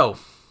 Still,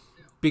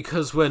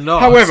 because we're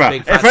not. However,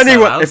 big fat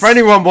if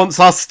anyone wants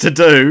us to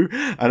do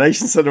an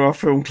Asian Cinema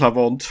Film Club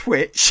on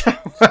Twitch,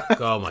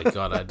 oh my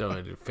god, I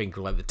don't think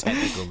like the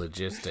technical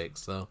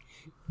logistics. So,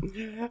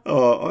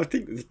 I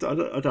think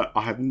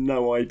I have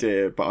no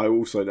idea, but I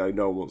also know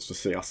no one wants to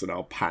see us in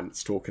our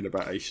pants talking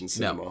about Asian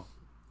cinema. No.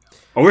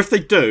 Or if they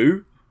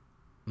do,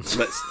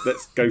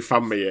 let's go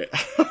fund me it.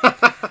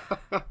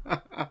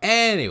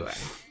 Anyway,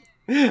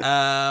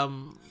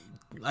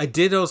 I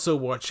did also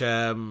watch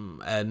a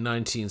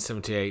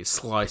 1978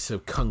 slice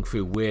of Kung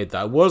Fu Weird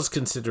that I was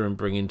considering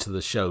bringing to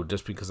the show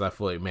just because I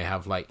thought it may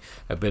have like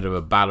a bit of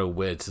a battle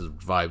weird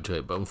vibe to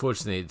it, but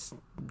unfortunately it's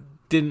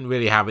didn't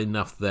really have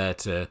enough there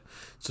to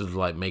sort of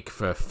like make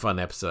for a fun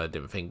episode, I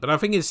didn't think. But I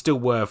think it's still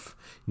worth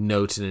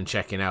noting and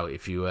checking out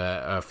if you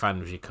are a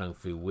fan of your Kung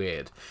Fu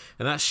Weird.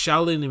 And that's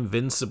Shaolin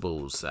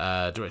Invincibles,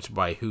 directed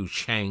by Hu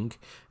Cheng,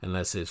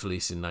 unless it's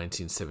released in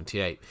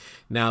 1978.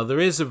 Now, there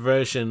is a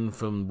version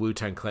from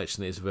Wu-Tang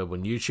Collection that is available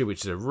on YouTube,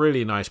 which is a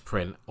really nice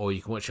print, or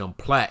you can watch it on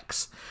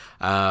Plex,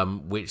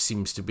 which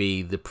seems to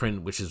be the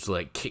print which is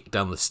like kicked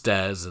down the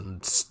stairs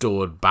and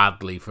stored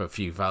badly for a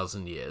few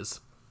thousand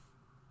years.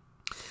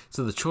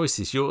 So the choice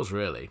is yours,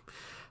 really.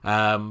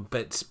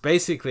 But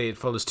basically, it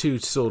follows two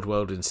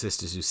sword-wielding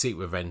sisters who seek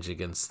revenge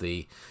against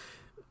the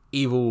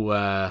evil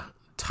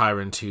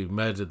tyrant who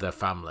murdered their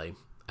family.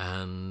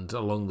 And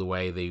along the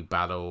way, they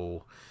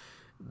battle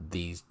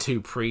these two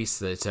priests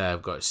that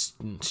have got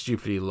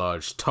stupidly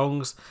large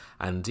tongues,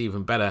 and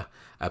even better,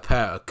 a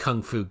pair of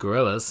kung fu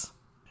gorillas.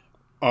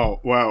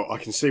 Oh, well, I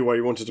can see why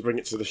you wanted to bring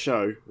it to the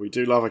show. We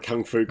do love a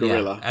kung fu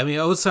gorilla. Yeah. I mean, it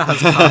also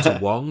has Carter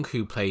Wong,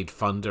 who played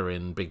Thunder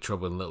in Big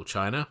Trouble in Little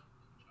China.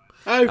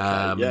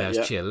 Okay,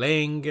 there's Chia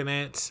Ling in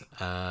it,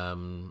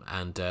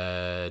 and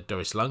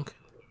Doris Lung,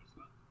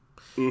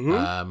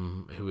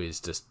 who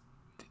is just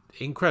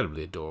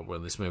incredibly adorable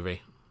in this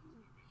movie.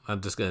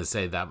 I'm just going to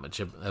say that much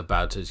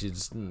about her.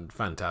 She's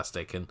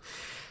fantastic. And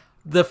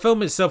the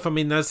film itself, I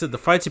mean, as I said, the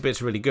fighting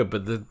bit's really good,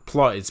 but the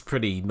plot is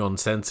pretty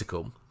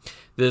nonsensical.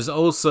 There's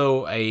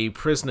also a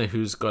prisoner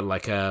who's got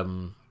like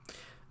a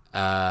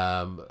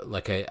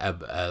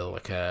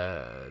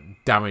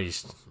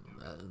damaged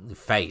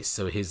face,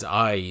 so his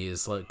eye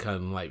is like kind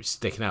of like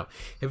sticking out.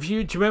 Do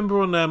you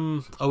remember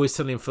on Always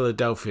Sunny in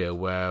Philadelphia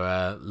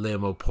where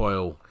Liam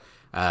O'Poyle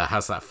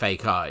has that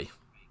fake eye?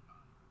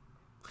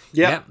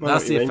 Yeah,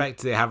 that's the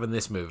effect they have in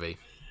this movie.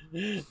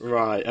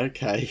 Right,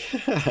 okay.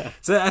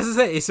 So as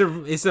I say,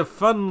 it's a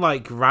fun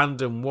like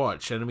random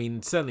watch, and I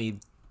mean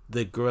certainly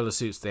the gorilla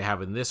suits they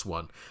have in this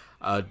one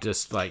are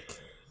just like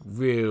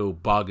real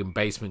bargain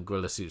basement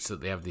gorilla suits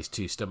that they have these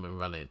two stuntmen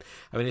running.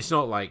 I mean, it's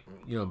not like,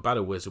 you know, in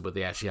Battle Wizard where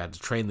they actually had to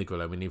train the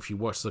gorilla. I mean, if you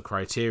watch the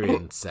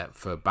Criterion set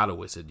for Battle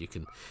Wizard, you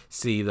can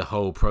see the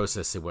whole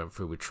process they went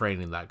through with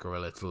training that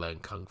gorilla to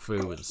learn kung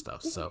fu and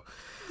stuff. So,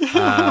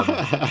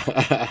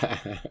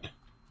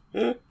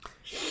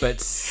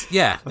 but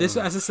yeah, this,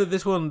 as I said,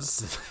 this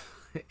one's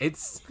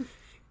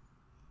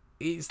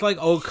it's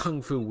like old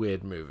Kung Fu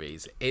Weird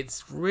movies.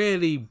 It's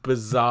really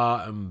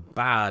bizarre and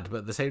bad, but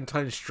at the same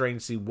time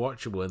strangely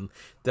watchable. And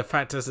the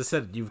fact, as I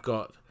said, you've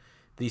got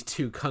these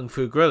two Kung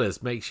Fu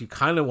gorillas makes you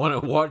kind of want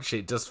to watch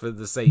it just for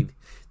the sake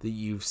that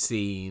you've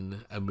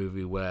seen a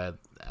movie where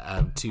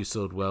two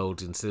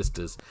sword-wielding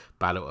sisters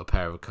battle a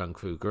pair of Kung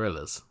Fu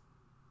gorillas.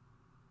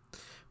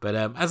 But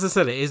as I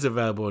said, it is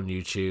available on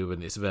YouTube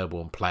and it's available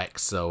on Plex,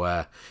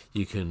 so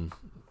you can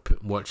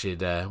watch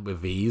it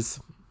with ease.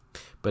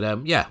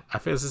 But yeah,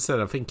 as I said,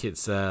 I think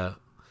it's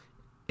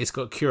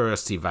got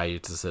curiosity value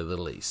to say the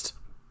least.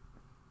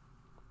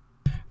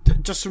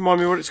 Just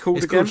remind me what it's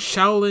called again. It's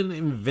called Shaolin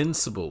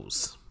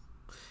Invincibles,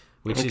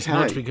 which is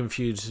not to be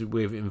confused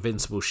with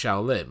Invincible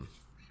Shaolin,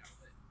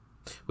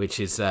 which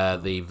is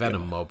the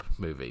Venom Mob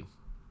movie.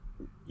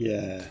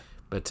 Yeah.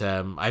 But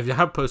I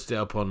have posted it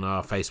up on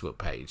our Facebook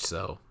page,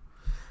 so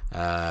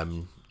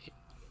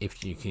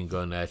if you can go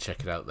and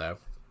check it out there.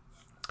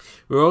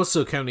 We're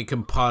also currently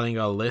compiling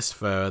our list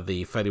for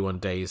the 31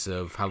 Days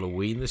of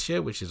Halloween this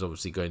year, which is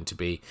obviously going to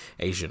be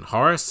Asian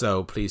horror,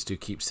 so please do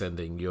keep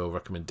sending your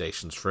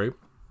recommendations through.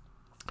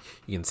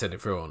 You can send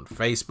it through on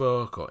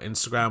Facebook or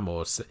Instagram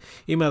or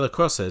email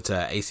across at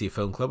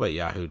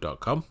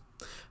acfilmclub@yahoo.com.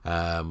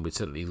 We'd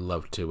certainly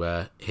love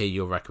to hear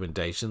your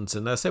recommendations,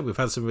 and as I said, we've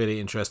had some really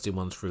interesting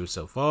ones through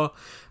so far.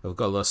 We've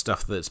got a lot of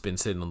stuff that's been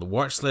sitting on the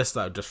watch list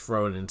that I've just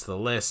thrown into the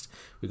list.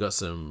 We've got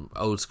some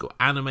old school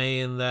anime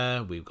in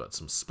there, we've got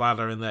some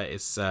splatter in there.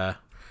 It's going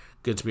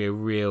to be a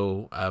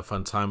real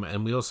fun time,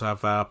 and we also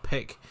have our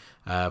pick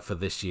for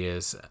this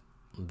year's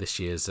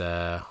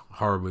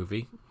horror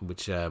movie,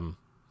 which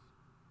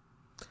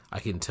I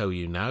can tell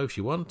you now if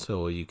you want,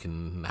 or you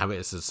can have it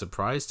as a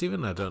surprise,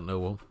 Stephen. I don't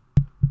know.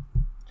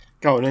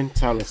 Go on in,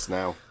 tell us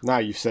now. Now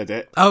you've said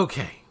it.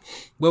 Okay.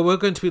 Well, we're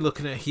going to be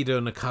looking at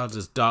Hideo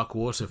Nakada's Dark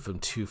Water from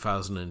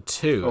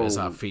 2002 as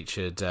our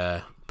featured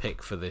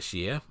pick for this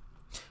year.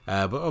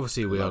 But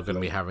obviously we are going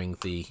to be having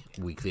the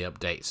weekly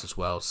updates as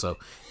well, so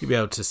you'll be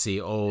able to see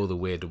all the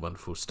weird and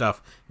wonderful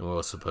stuff, and we'll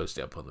also post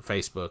it up on the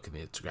Facebook and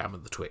the Instagram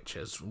and the Twitch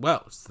as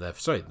well.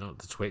 Sorry, not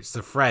the Twitch,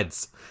 the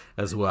Threads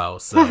as well.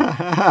 So, but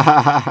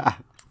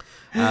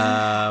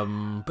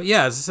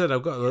yeah, as I said,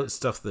 I've got a lot of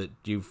stuff that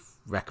you've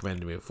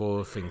recommended me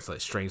before, things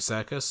like Strange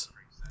Circus.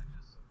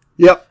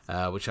 Yep.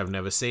 Which I've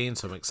never seen,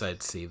 so I'm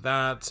excited to see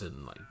that,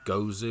 and like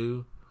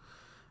Gozu.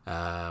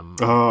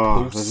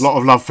 There's a lot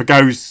of love for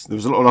Gozu. There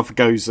was a lot of love for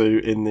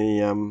Gozu in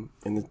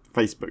the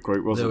Facebook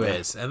group, wasn't there? There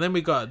is, and then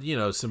we got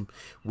some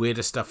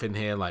weirder stuff in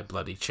here like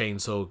Bloody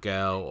Chainsaw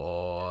Girl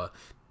or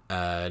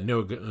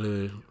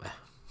Nuglu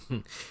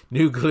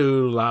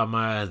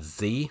Lama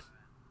Z,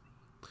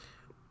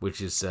 which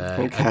is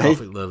a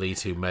gothic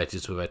Lilith who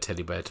merges with a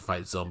teddy bear to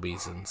fight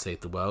zombies and save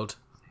the world.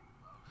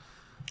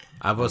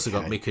 I've also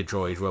got Mecha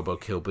Droid Robo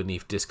Kill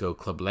beneath Disco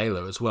Club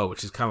Layla as well,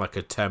 which is kind of like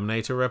a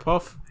Terminator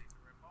ripoff.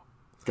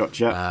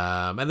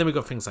 Gotcha. And then we've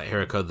got things like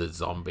Hiroko the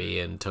Zombie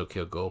and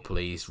Tokyo Ghoul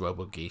Police,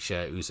 Robo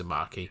Geisha,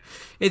 Uzumaki.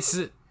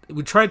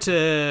 We tried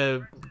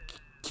to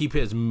keep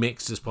it as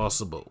mixed as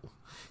possible,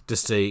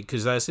 just to,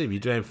 because I said if you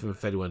do anything for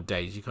 31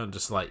 days, you can't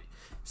just like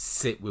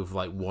sit with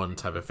like one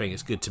type of thing.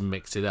 It's good to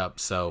mix it up.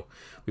 So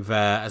we've,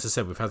 as I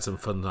said, we've had some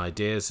fun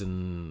ideas,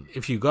 and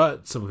if you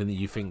got something that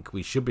you think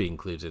we should be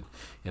included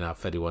in our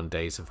 31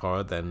 days of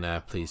horror,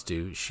 then please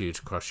do shoot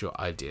across your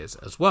ideas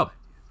as well.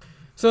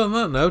 So on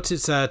that note,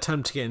 it's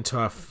time to get into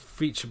our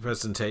feature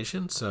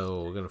presentation.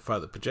 So we're going to fire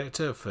the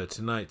projector for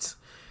tonight's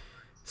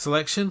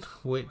selection,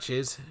 which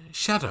is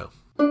Shadow.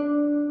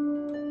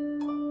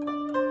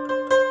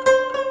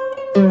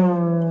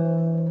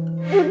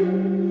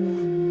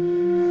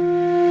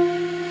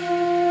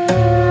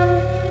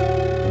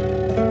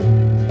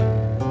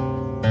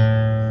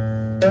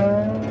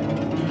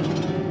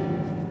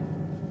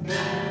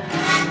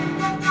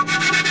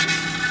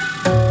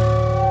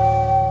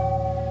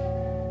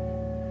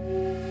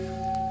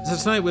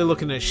 Tonight we're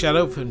looking at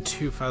Shadow from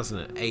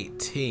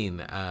 2018.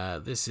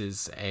 This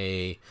is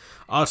a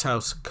art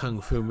house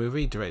kung fu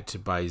movie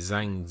directed by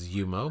Zhang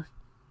Yimou.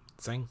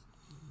 Zhang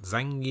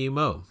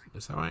Yimou,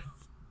 is that right?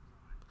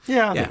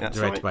 Yeah, I think that's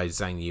directed right. by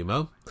Zhang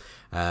Yimou.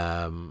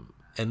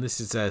 And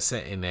this is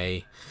set in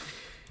a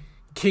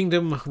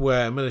kingdom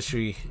where a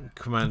military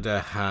commander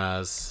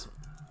has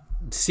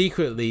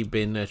secretly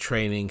been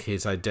training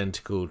his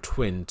identical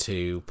twin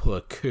to pull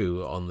a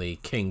coup on the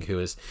king, who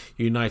has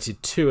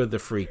united two of the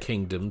three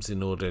kingdoms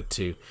in order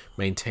to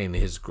maintain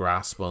his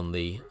grasp on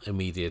the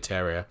immediate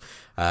area.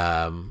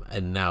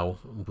 And now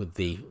with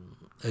a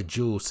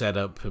duel set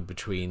up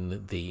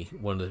between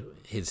one of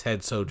his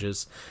head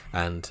soldiers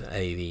and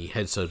the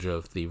head soldier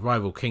of the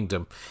rival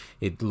kingdom,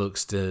 the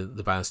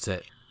balance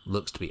set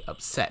looks to be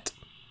upset.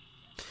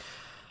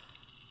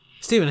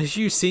 Stephen, have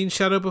you seen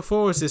Shadow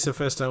before, or is this a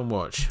first time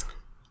watch?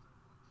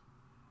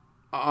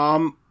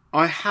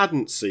 I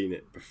hadn't seen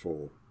it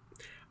before.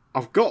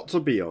 I've got to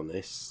be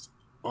honest,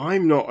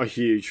 I'm not a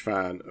huge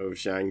fan of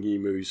Zhang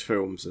Yimou's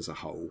films as a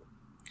whole.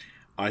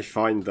 I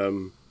find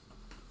them...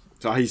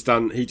 So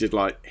he did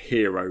like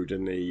Hero,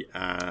 didn't he?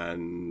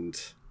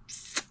 And...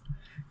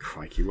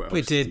 Crikey, what else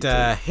we did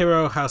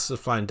Hero, House of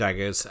Flying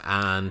Daggers,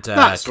 and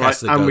That's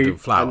Castle right. of the Golden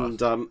Flower.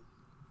 And,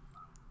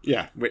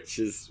 yeah, which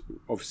is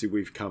obviously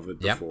we've covered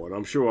before, and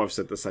I'm sure I've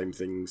said the same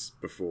things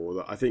before.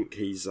 That I think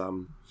he's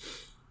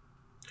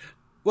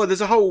well,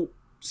 there's a whole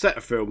set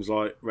of films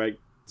like Red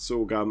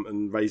Sorghum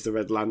and Raise the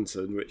Red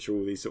Lantern, which are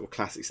all these sort of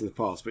classics in the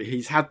past. But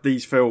he's had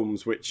these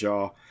films which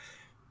are,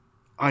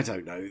 I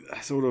don't know,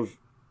 sort of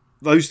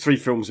those three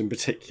films in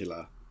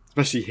particular,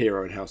 especially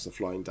Hero and House of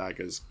Flying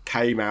Daggers,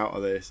 came out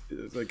of this.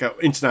 They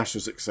got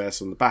international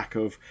success on the back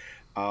of.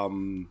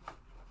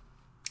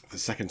 The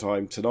second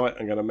time tonight,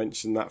 I'm going to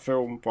mention that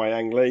film by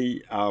Ang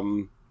Lee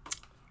that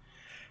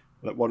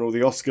won all the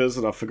Oscars,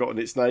 and I've forgotten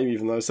its name,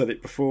 even though I said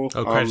it before.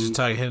 Oh, Crouching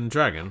Tiger, Hidden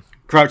Dragon.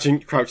 Crouching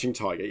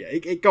Tiger. Yeah,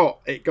 it got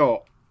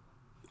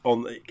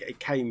on. It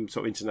came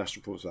sort of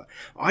international reports for that.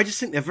 I just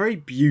think they're very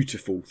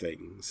beautiful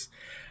things,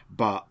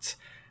 but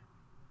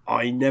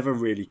I never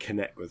really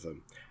connect with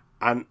them.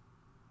 And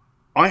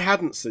I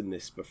hadn't seen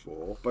this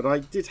before, but I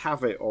did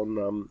have it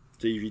on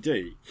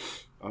DVD.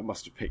 I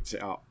must have picked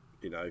it up,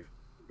 it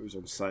was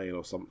on sale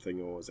or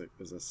something, or as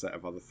a set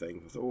of other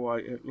things. I thought,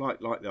 I like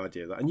the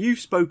idea of that. And you've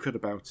spoken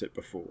about it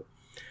before.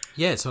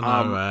 Yeah, it's on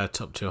our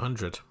top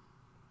 200.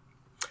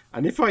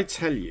 And if I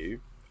tell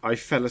you I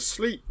fell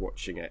asleep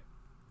watching it,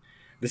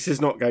 this is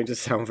not going to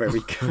sound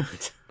very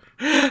good.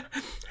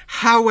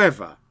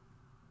 However,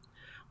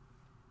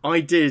 I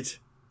did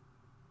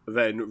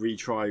then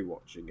retry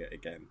watching it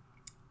again.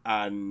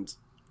 And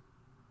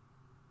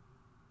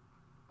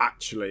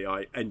actually,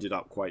 I ended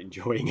up quite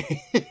enjoying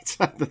it.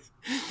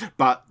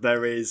 But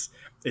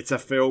it's a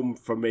film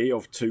for me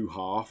of two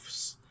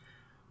halves.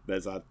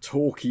 There's a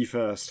talky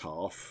first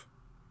half,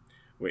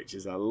 which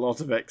is a lot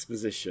of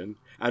exposition.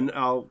 And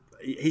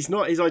he's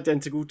not his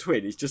identical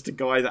twin. He's just a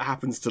guy that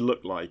happens to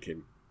look like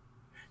him.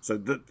 So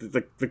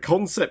the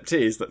concept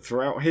is that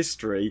throughout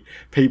history,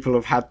 people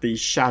have had these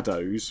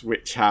shadows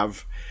which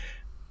have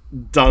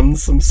done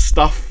some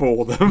stuff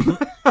for them.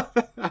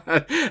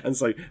 And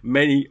so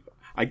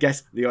I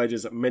guess the idea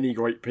is that many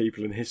great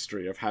people in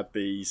history have had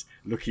these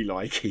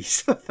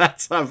looky-likeys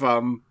that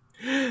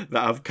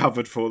have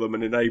covered for them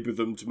and enabled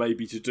them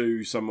to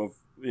do some of,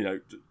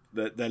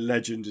 their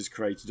legend is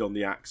created on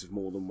the acts of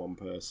more than one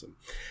person.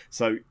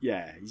 So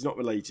yeah, he's not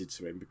related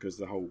to him because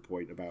the whole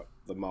point about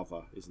the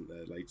mother isn't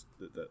there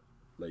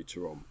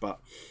later on. But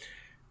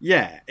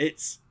yeah,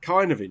 it's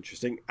kind of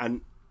interesting,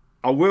 and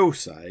I will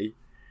say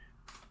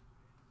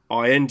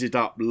I ended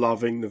up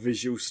loving the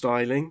visual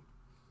styling.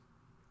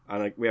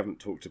 And we haven't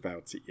talked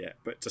about it yet.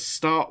 But to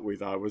start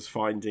with, I was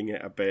finding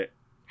it a bit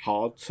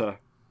hard to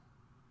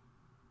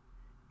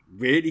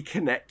really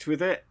connect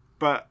with it.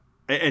 But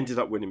it ended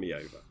up winning me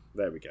over.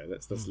 there we go.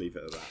 Let's leave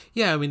it at that.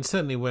 Yeah, I mean,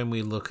 certainly when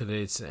we look at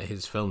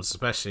his films,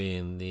 especially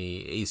in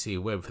the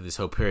EC web for this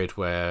whole period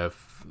where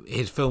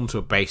his films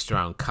were based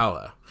around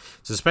colour,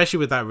 so especially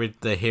with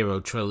the Hero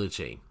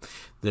trilogy,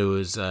 there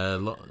was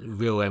a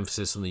real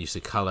emphasis on the use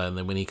of colour, and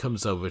then when he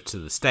comes over to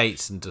the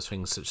States and does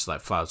things such as like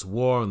Flowers of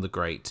War and The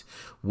Great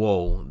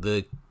Wall,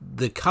 the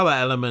colour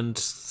element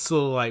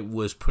sort of like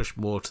was pushed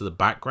more to the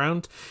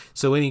background.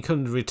 So when he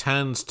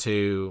returns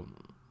to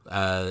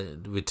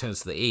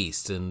the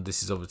East, and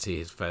this is obviously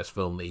his first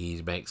film that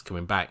he makes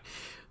coming back,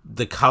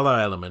 the color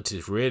element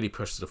is really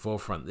pushed to the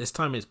forefront. This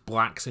time it's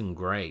blacks and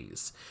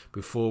grays.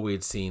 Before we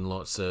had seen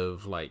lots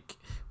of, like,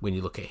 when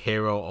you look at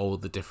Hero, all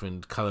the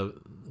different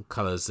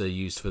colors are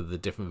used for the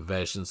different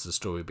versions of the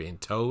story being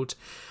told.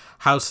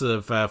 House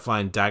of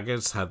Flying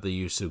Daggers had the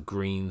use of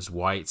greens,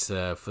 whites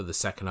for the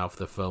second half of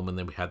the film, and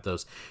then we had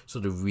those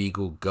sort of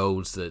regal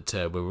golds that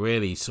were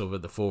really sort of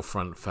at the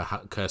forefront for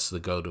Curse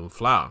of the Golden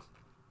Flower.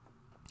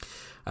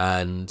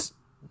 And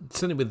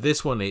certainly with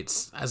this one,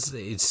 it's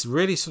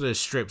really sort of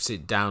strips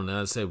it down, and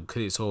as I said,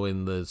 because it's all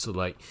in the sort of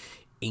like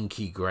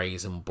inky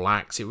greys and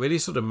blacks, it really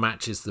sort of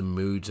matches the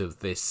mood of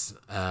this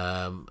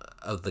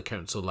of the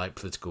current sort of like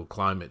political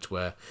climate,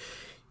 where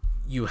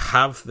you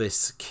have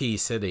this key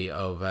city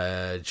of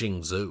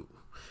Jingzhou,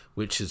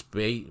 which is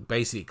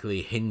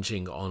basically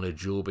hinging on a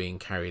duel being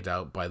carried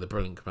out by the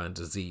brilliant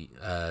commander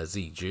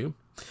Ziju,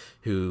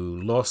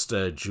 who lost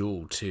a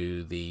duel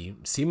to the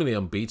seemingly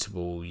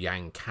unbeatable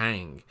Yang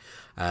Kang,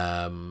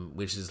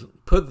 which has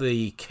put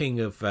the king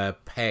of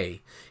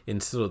Pei in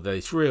sort of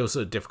this real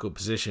sort of difficult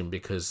position,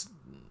 because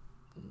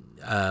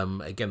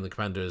again, the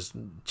commander has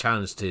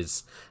challenged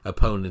his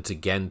opponent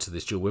again to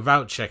this duel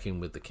without checking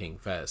with the king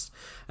first,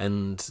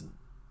 and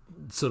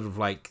sort of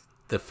like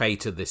the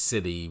fate of this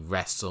city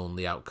rests on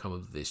the outcome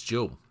of this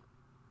duel.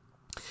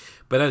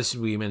 But as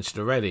we mentioned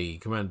already,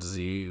 Commander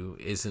Zhu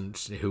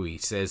isn't who he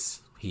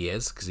says he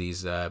is, because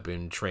he's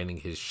been training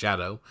his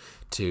shadow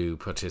to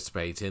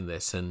participate in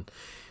this, and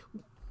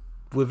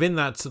within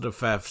that sort of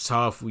first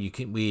half,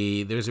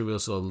 there's a real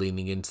sort of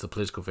leaning into the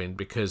political thing,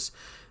 because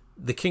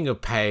the King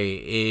of Pei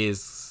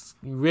is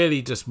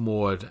really just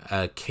more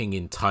a king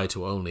in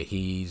title only.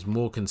 He's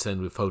more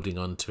concerned with holding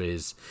on to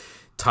his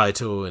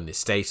title and his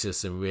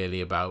status, and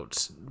really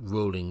about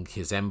ruling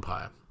his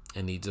empire.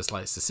 And he just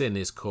likes to sit in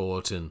his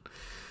court and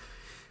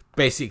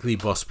basically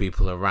boss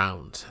people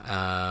around,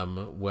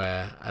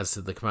 whereas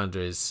the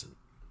commander is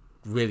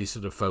really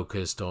sort of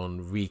focused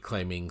on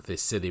reclaiming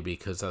this city,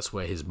 because that's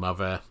where his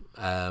mother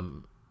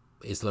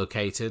is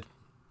located.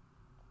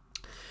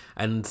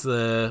 And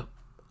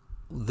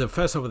the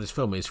first half of this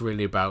film is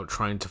really about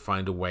trying to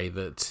find a way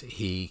that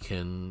he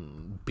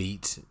can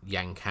beat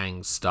Yang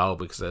Kang's style,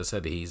 because as I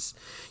said, he's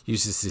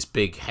uses this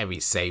big heavy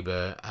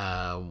saber,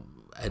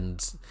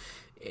 and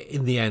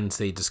in the end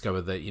they discover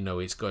that, you know,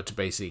 it's got to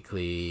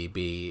basically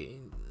be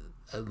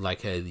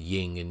like a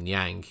yin and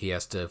yang. He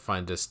has to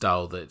find a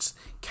style that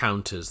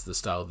counters the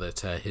style that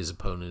his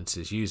opponent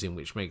is using,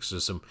 which makes for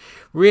some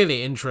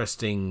really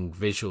interesting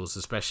visuals,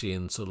 especially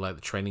in sort of like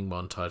the training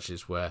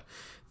montages where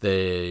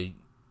the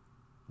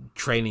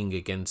training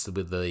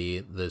with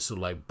the sort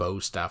of like bow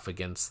staff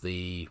against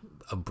the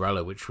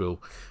umbrella, which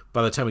will,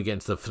 by the time we get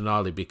into the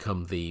finale,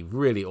 become the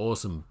really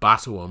awesome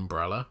battle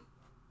umbrella,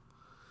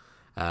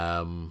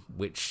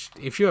 which,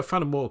 if you're a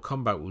fan of Mortal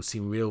Kombat, will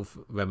seem real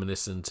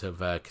reminiscent of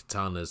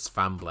Katana's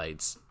fan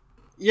blades.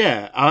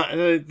 Yeah,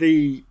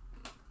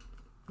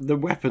 the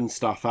weapon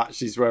stuff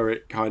actually is where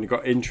it kind of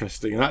got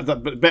interesting. And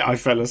that bit I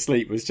fell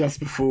asleep was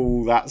just before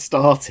all that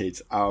started.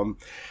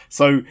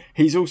 So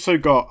he's also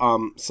got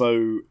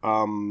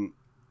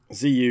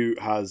Ziyu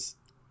has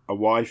a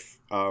wife,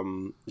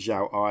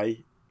 Zhao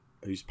Ai,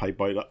 who's played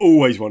by the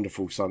always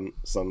wonderful Sun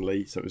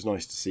Li. So it was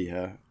nice to see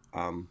her.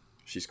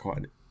 She's quite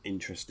an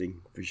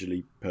interesting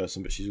visually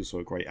person, but she's also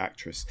a great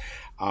actress,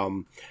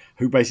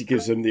 who basically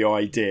gives them the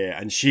idea,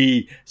 and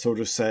she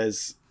sort of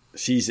says,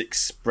 she's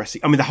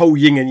expressing, I mean, the whole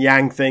yin and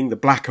yang thing, the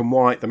black and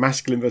white, the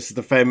masculine versus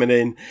the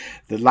feminine,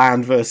 the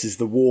land versus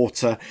the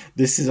water.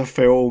 This is a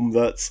film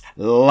that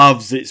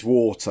loves its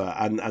water,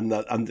 and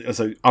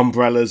so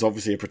Umbrella's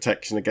obviously a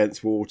protection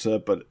against water,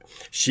 but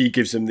she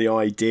gives them the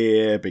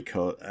idea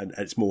because, and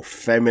it's more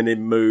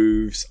feminine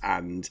moves,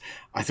 and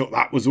I thought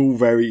that was all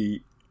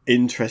very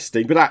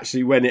interesting. But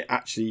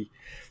actually,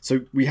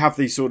 so we have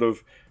these sort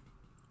of,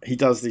 he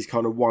does these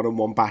kind of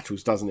one-on-one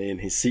battles, doesn't he, in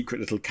his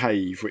secret little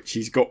cave, which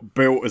he's got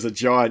built as a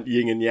giant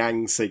yin and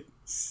yang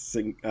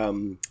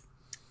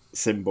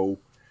symbol.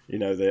 You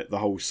know, the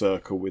whole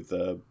circle with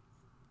the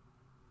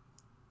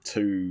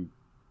two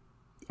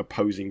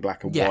opposing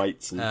black and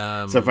whites. And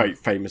it's a very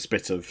famous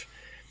bit of,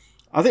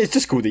 I think it's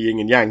just called the yin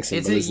and yang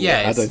symbol, isn't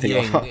it? I don't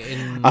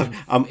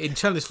think in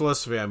Chinese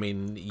philosophy, I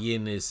mean,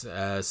 yin is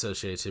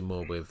associated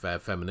more with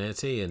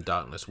femininity and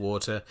darkness,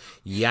 water.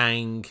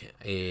 Yang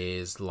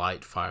is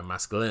light, fire,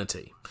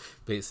 masculinity.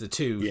 But it's the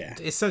two,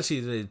 essentially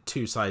the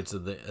two sides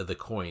of the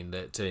coin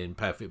that are in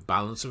perfect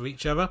balance with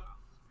each other.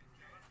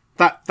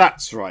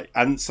 That's right.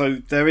 And so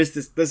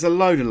there's a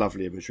load of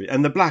lovely imagery,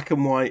 and the black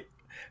and white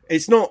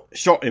It's not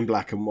shot in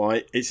black and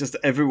white. It's just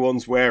that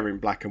everyone's wearing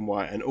black and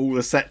white, and all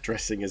the set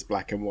dressing is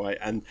black and white,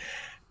 and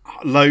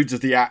loads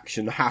of the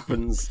action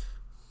happens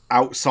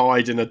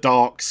outside in a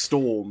dark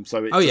storm.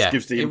 So it just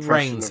gives the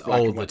impression rains of black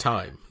all and white. the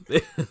time.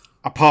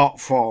 Apart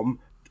from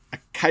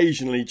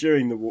occasionally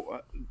during the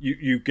war,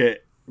 you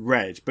get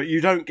red, but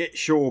you don't get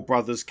Shaw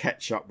Brothers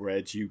ketchup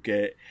red. You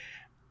get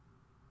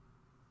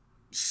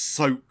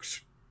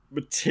soaked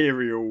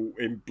material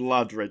in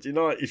blood red. You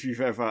know, if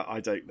you've ever,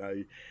 I don't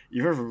know,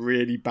 you've ever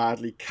really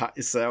badly cut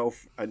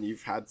yourself and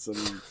you've had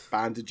some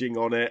bandaging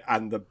on it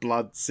and the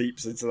blood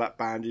seeps into that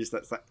bandage.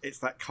 It's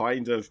that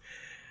kind of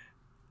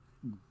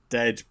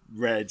dead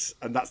red,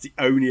 and that's the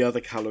only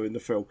other colour in the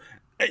film.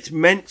 It's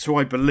meant to,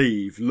 I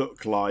believe,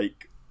 look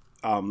like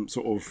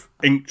sort of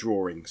ink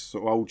drawings,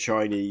 sort of old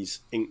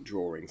Chinese ink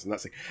drawings,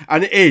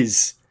 and it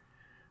is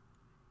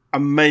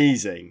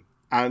amazing.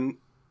 And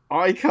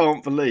I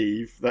can't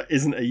believe there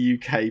isn't a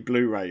UK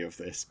Blu-ray of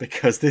this,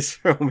 because this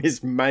film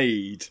is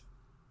made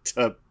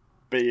to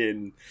be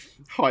in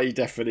high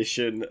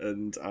definition,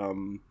 and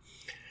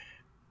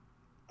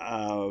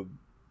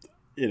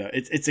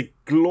it's a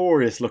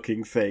glorious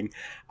looking thing.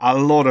 A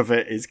lot of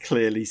it is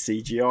clearly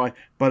CGI,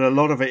 but a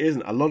lot of it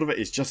isn't. A lot of it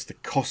is just the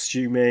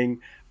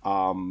costuming.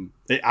 I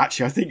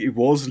think it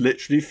was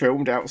literally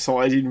filmed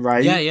outside in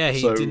rain. Yeah.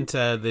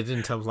 They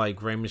didn't have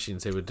like rain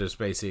machines. They were just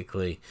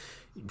basically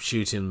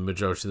shooting the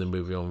majority of the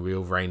movie on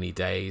real rainy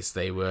days.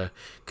 They were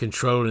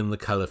controlling the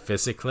color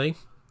physically,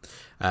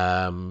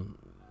 to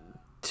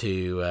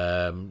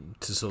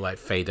sort of like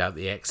fade out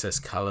the excess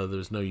color. There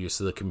was no use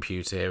of the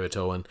computer here at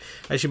all. And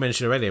as you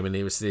mentioned already, I mean,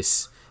 it was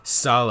this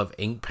style of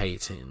ink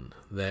painting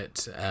that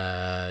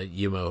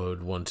Yimou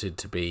had wanted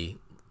to be.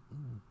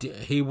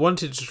 He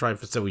wanted to try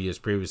for several years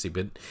previously,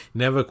 but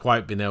never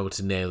quite been able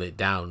to nail it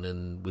down.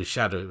 And with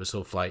Shadow, it was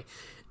sort of like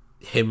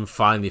him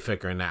finally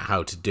figuring out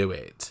how to do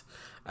it.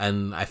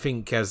 And I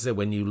think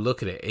when you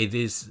look at it,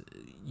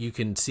 you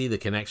can see the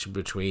connection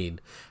between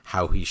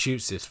how he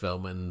shoots this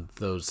film and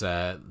those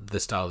the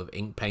style of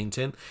ink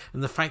painting,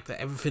 and the fact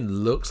that everything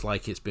looks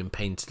like it's been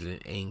painted in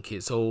ink.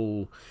 It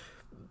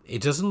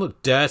doesn't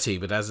look dirty,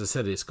 but as I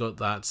said, it's got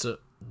that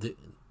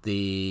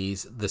the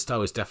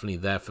style is definitely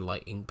there for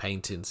like ink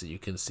paintings that you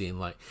can see in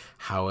like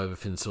how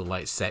everything's sort of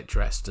like set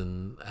dressed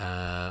and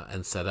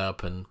set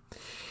up. And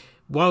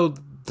while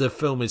the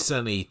film is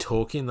certainly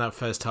talking that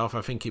first half, I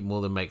think it more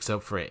than makes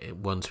up for it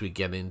once we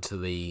get into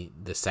the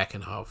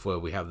second half, where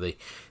we have the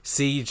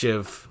siege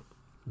of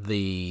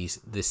the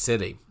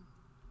city,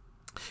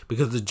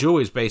 because the Jaw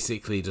is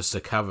basically just a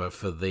cover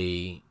for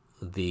the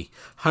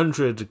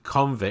 100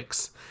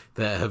 convicts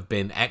that have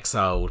been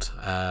exiled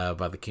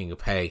by the King of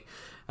Pei.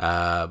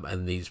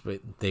 And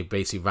they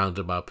basically round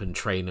them up and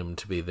train them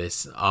to be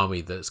this army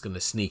that's going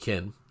to sneak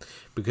in,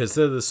 because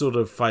they're the sort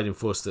of fighting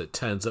force that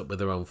turns up with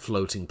their own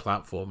floating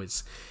platform.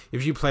 It's,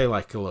 if you play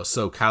like a lot of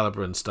Soul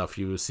Calibur and stuff,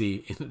 you will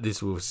see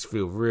this will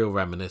feel real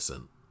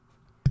reminiscent.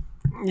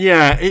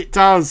 Yeah, it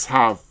does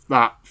have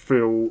that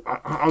feel.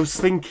 I was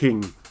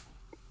thinking,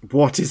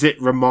 what is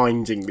it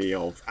reminding me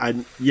of?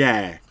 And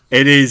yeah,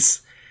 it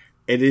is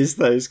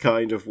those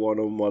kind of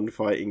one-on-one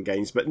fighting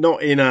games, but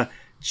not in a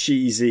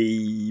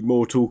cheesy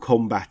Mortal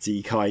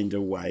Kombat-y kind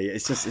of way.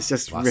 It's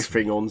just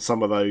riffing on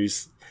some of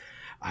those.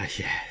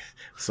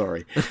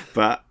 Sorry,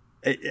 but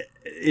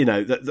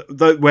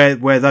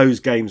where those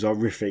games are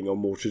riffing on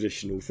more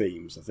traditional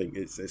themes, I think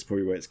it's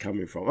probably where it's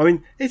coming from. I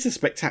mean, it's a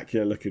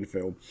spectacular looking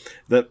film.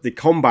 The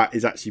combat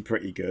is actually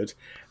pretty good,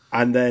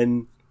 and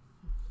then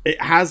it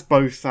has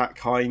both that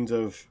kind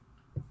of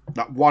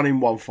that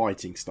one-in-one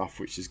fighting stuff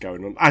which is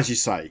going on, as you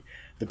say.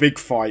 The big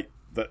fight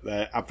that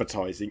they're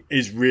advertising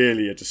is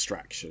really a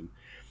distraction,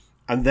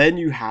 and then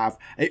you have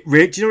it. Do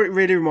you know what it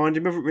really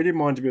reminded me of? It really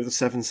reminded me of the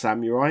Seven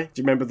Samurai.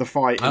 Do you remember the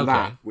fight in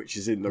that, which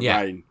is in the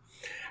rain?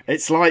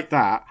 It's like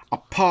that,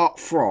 apart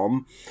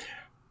from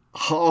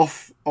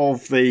half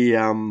of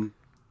the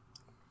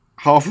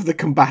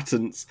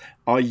combatants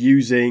are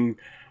using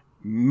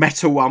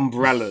metal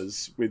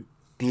umbrellas with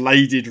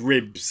bladed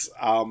ribs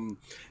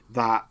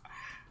that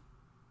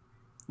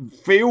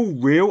feel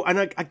real.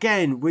 And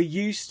again, we're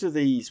used to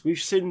these. We've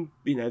seen,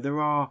 there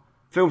are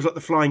films like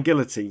The Flying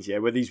Guillotines,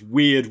 where these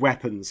weird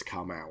weapons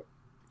come out.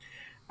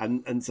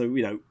 And so,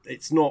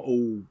 it's not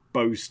all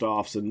bow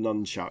staffs and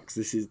nunchucks.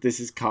 This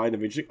is kind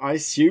of interesting. I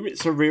assume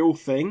it's a real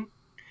thing.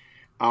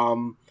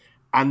 And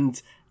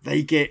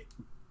they're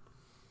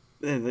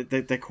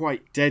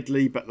quite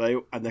deadly, but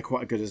they're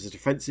quite good as a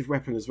defensive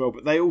weapon as well.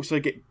 But they also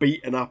get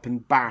beaten up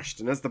and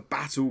bashed. And as the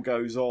battle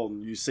goes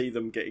on, you see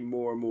them getting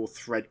more and more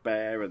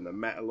threadbare and the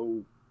metal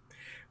all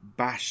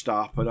bashed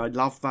up. And I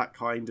love that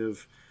kind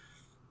of,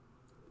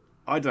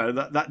 I don't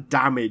know, that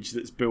damage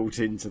that's built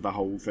into the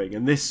whole thing.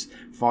 And this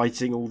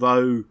fighting,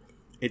 although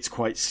it's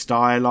quite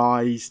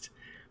stylized,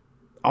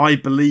 I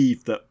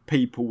believe that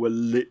people were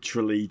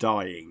literally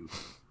dying.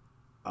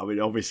 I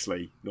mean,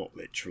 obviously not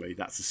literally.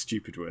 That's a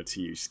stupid word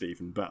to use,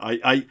 Stephen. But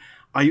I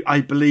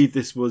believe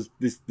this was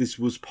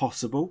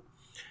possible.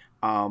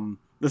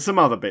 There's some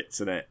other bits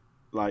in it,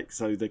 like,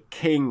 so the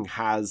king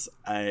has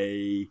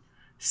a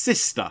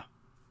sister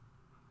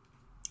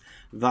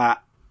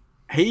that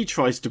he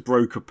tries to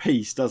broker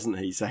peace, doesn't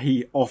he? So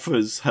he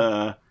offers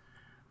her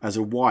as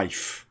a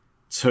wife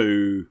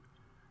to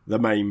the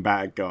main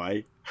bad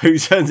guy, who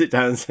turns it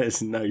down and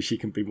says, no, she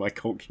can be my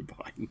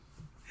concubine.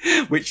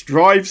 Which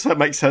drives her,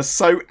 makes her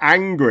so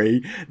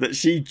angry that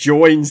she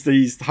joins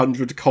these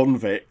 100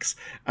 convicts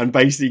and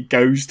basically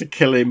goes to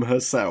kill him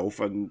herself.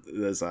 And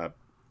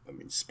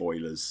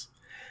spoilers.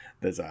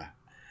 There's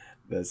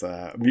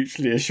a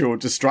mutually assured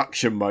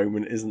destruction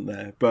moment, isn't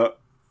there? But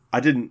I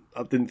didn't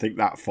think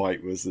that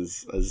fight was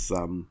as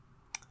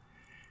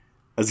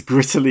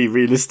grittily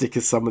realistic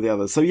as some of the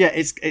others. So yeah,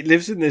 it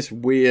lives in this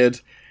weird.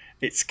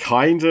 It's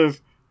kind of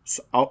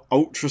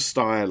ultra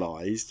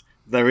stylized.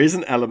 There is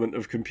an element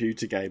of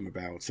computer game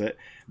about it,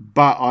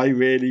 but I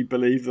really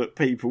believe that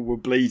people were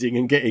bleeding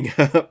and getting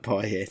hurt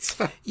by it.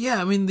 Yeah,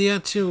 I mean, the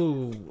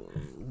actual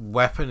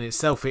weapon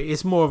itself, it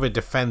is more of a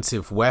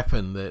defensive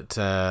weapon that,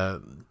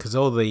 because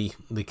all the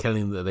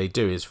killing that they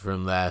do is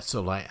from their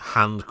sort of like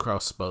hand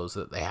crossbows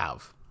that they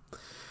have.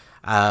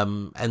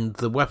 And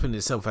the weapon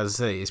itself, as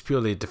I say, is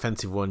purely a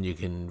defensive one. You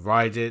can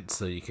ride it,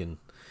 so you can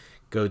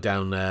go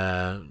down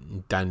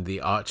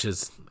the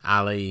archer's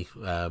alley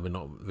but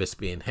not risk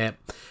being hit.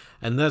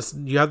 And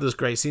you have those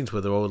great scenes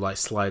where they're all like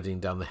sliding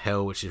down the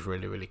hill, which is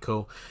really, really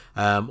cool.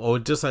 Or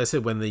just like I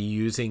said, when they're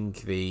using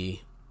the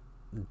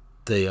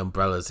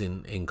umbrellas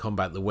in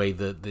combat, the way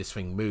that this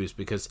thing moves,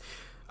 because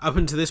up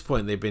until this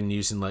point they've been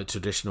using like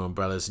traditional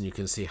umbrellas, and you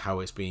can see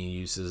how it's being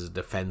used as a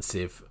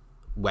defensive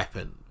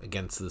weapon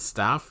against the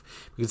staff,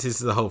 because this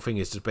is the whole thing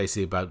is just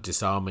basically about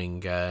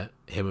disarming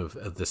him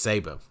of the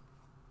saber.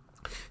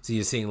 So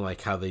you're seeing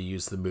like how they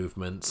use the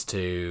movements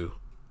to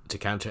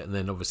counter it, and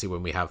then obviously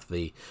when we have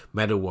the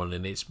metal one,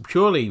 and it's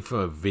purely from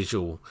a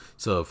visual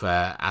sort of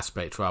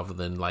aspect rather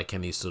than like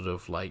any sort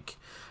of like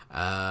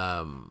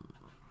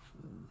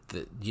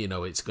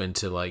it's going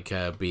to like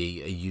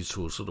be a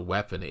useful sort of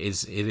weapon. It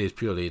is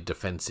purely a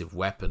defensive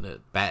weapon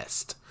at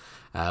best.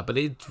 But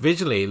it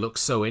visually looks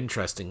so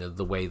interesting,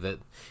 the way that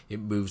it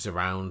moves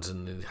around,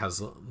 and it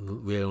has a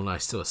real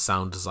nice sort of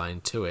sound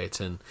design to it,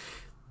 and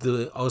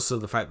also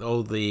the fact that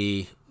all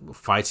the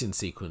fighting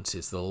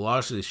sequences, they're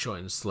largely shot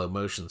in slow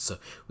motion, so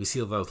we see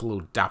all those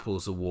little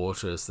dapples of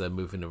water as they're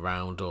moving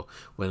around, or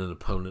when an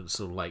opponent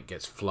sort of like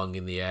gets flung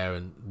in the air,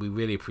 and we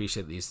really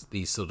appreciate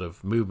these sort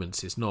of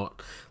movements. It's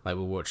not like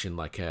we're watching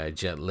like a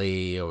Jet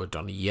Li or a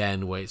Donnie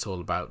Yen where it's all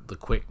about the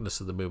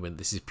quickness of the movement.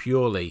 This is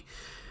purely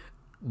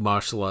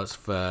martial arts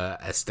for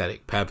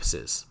aesthetic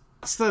purposes.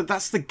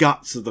 That's the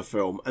guts of the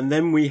film, and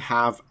then we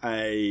have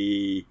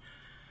a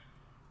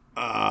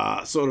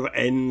sort of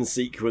end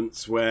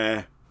sequence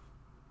where,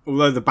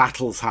 although the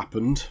battle's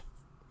happened,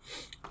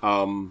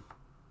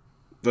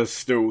 there's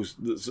still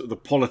the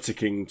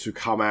politicking to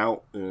come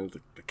out. The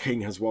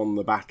king has won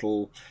the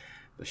battle,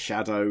 the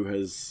shadow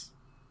has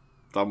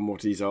done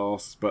what he's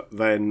asked, but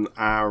then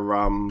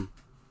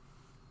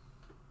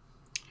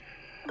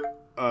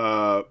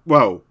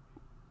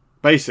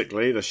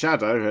basically the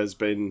shadow has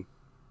been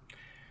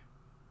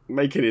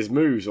making his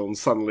moves on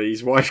Sun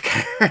Li's wife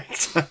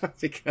character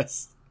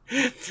because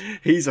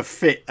he's a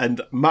fit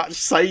and much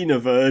saner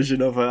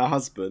version of her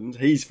husband.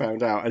 He's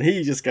found out, and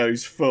he just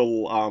goes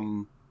full.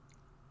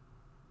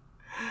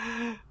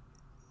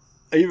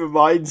 He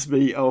reminds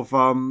me of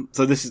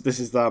So this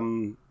is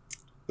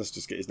let's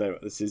just get his name.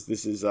 This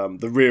is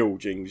the real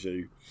Jing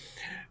Zhu.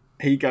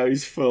 He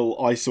goes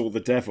full. I saw the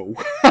devil.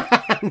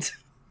 And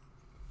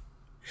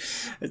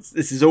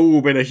this has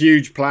all been a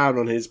huge plan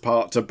on his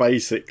part to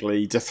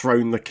basically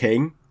dethrone the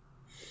king.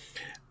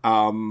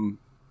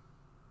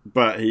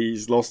 But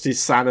he's lost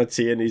his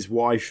sanity and his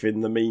wife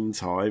in the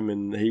meantime,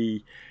 and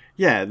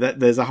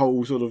there's a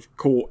whole sort of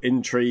court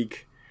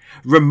intrigue,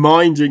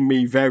 reminding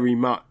me very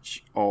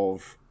much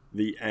of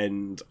the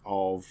end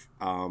of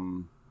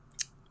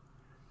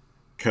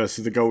Curse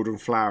of the Golden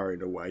Flower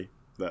in a way.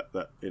 That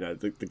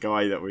the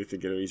guy that we're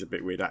thinking of, he's a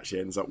bit weird, actually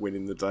ends up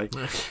winning the day,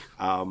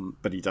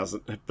 but he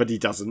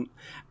doesn't.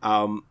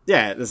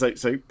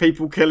 So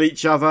people kill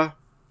each other.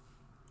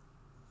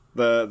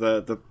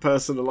 The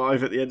person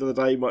alive at the end of the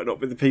day might not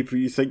be the people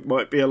you think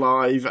might be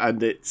alive,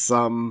 and it's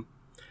it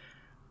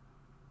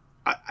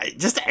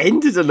just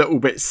ended a little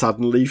bit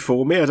suddenly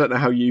for me. I don't know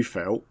how you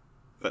felt,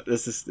 but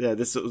this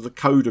sort of the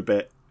coda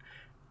bit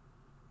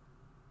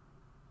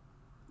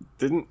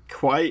didn't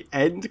quite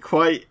end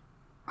quite.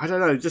 I don't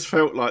know. It just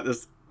felt like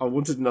I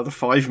wanted another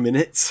 5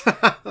 minutes.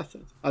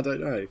 I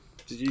don't know.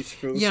 Did you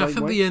feel the same way? Yeah, I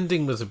think the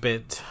ending was a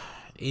bit.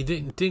 He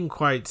didn't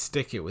quite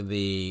stick it with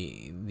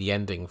the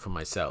ending for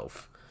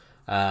myself.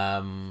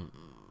 I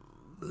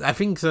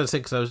think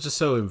because I was just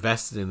so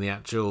invested in the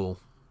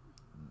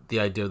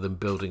idea of them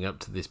building up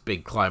to this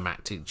big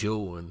climactic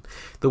duel, and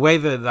the way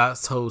that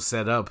that's whole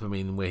set up. I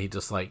mean, where he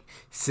just like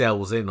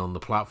sails in on the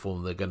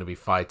platform they're going to be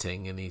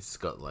fighting, and he's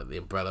got like the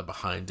umbrella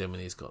behind him,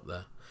 and he's got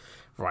the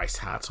rice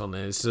hat on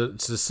it. It's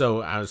just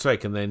so out of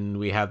strike. And then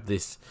we had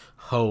this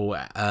whole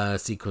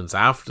sequence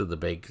after the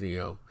big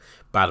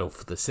battle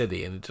for the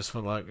city, and it just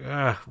felt like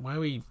why are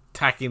we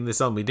tacking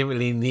this on? We didn't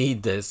really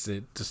need this.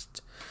 It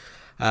just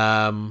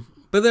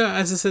But there,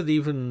 as I said,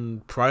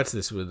 even prior to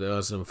this, there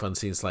were some fun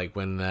scenes like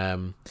when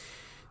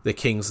the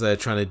king's there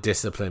trying to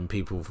discipline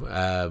people.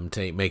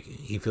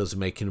 He feels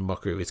making a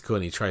mockery of his court,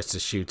 and he tries to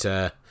shoot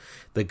the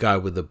guy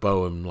with the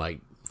bow and like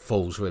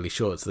falls really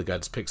short. So the guy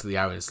just picks up the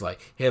arrow and it's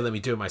like, "Here, let me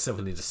do it myself,"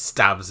 and he just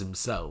stabs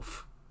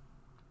himself.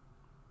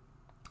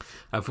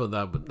 I thought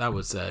that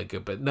was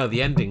good, but no,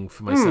 the ending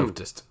for myself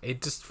just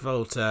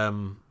felt,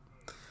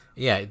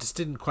 it just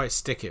didn't quite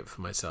stick it for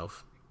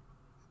myself.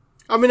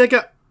 I mean,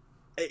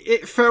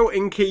 it felt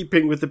in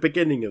keeping with the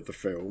beginning of the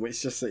film.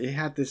 It's just that he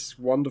had this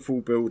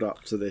wonderful build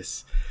up to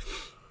this,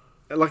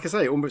 like I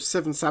say, almost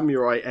Seven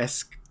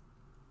Samurai-esque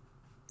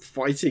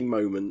fighting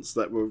moments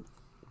that were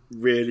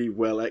really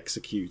well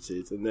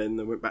executed, and then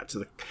they went back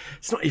to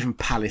it's not even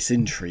palace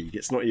intrigue.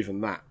 It's not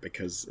even that,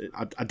 because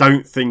I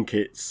don't think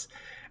it's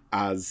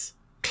as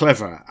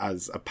clever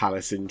as a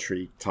palace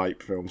intrigue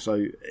type film,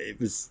 so it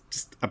was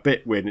just a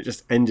bit weird. It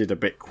just ended a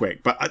bit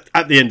quick, but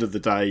at the end of the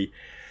day,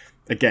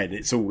 again,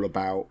 it's all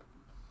about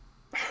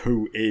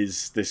who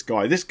is this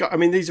guy. I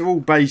mean, these are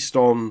all based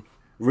on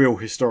real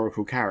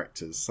historical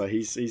characters, so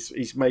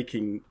he's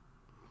making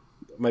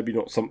maybe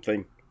not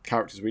something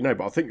characters we know,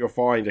 but I think you'll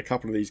find a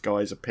couple of these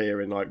guys appear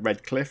in like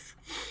Red Cliff,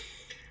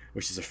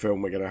 which is a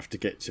film we're going to have to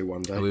get to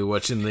one day. Are we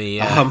watching the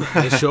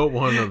short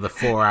one or the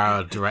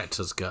 4-hour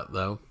director's cut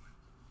though?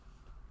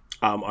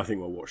 I think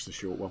we'll watch the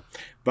short one,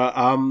 but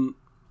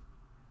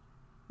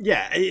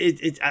yeah,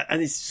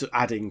 and it's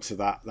adding to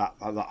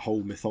that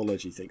whole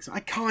mythology thing. So I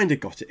kind of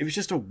got it. It was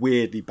just a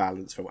weirdly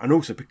balanced film, and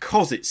also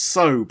because it's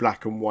so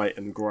black and white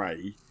and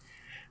grey,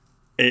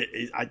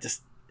 it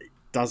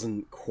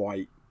doesn't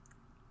quite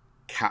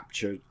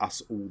capture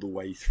us all the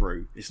way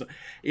through. It's not,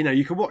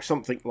 you can watch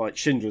something like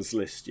Schindler's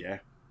List, yeah,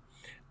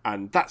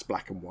 and that's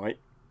black and white,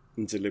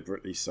 and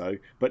deliberately so,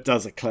 but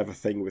does a clever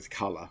thing with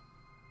colour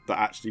that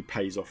actually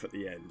pays off at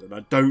the end. And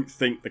I don't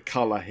think the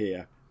colour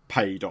here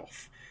paid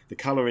off. The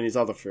colour in his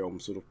other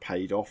films sort of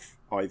paid off,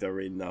 either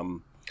in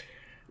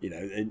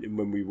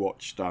when we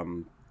watched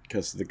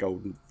Curse of the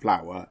Golden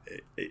Flower.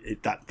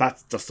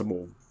 That's just a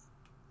more,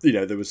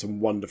 there was some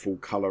wonderful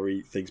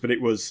colour-y things, but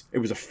it was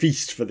a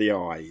feast for the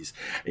eyes.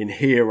 In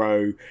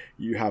Hero,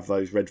 you have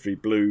those red v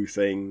blue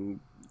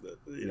thing,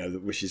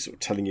 which is sort of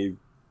telling you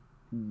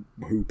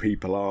who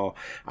people are,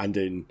 and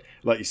in,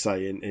 like you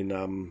say,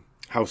 in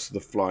House of the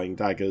Flying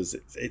Daggers,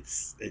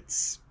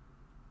 it's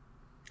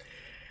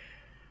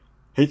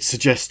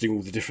suggesting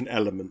all the different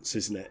elements,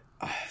 isn't it?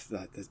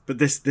 But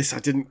this I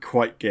didn't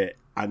quite get,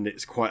 and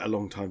it's quite a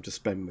long time to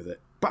spend with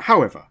it. But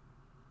however,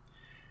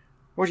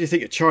 what do you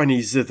think of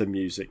Chinese zither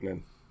music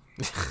then?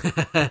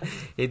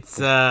 It's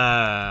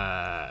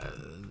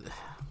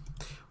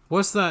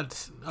what's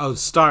that? Oh,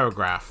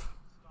 Styrograph.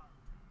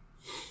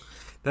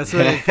 That's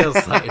what it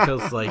feels like. It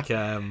feels like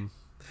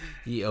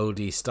the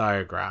OD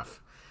Styrograph.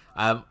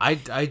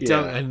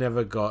 I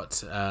never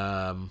got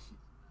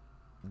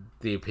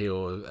the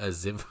appeal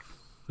as if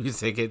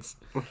music. It's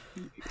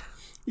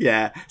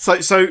so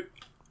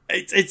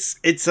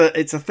it's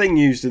a thing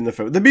used in the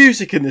film. The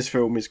music in this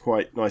film is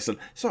quite nice.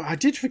 So I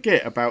did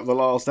forget about The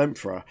Last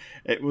Emperor.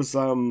 It was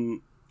the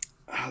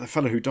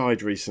fellow who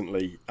died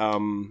recently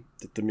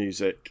did the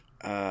music.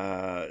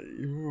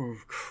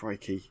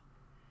 Crikey.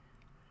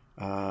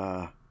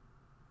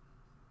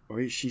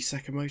 Oichi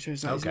Sakamoto,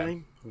 is that his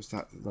name? Or was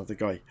that another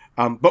guy?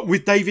 But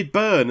with David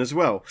Byrne as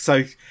well.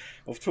 So,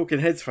 of Talking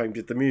Heads fame,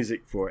 did the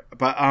music for it.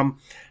 But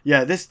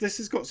this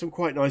has got some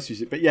quite nice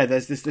music. But yeah,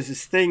 there's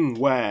this thing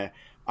where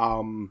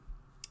the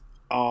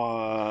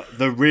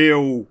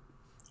real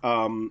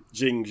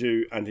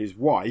Jingzhu and his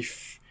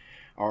wife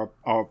are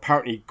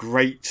apparently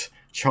great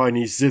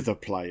Chinese zither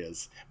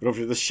players, but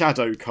obviously the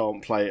Shadow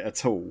can't play it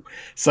at all.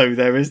 So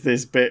there is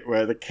this bit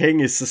where the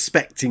king is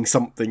suspecting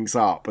something's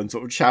up and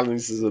sort of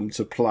challenges them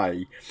to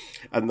play,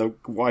 and the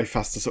wife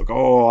has to sort of go,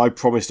 "Oh, I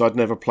promised I'd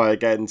never play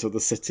again until the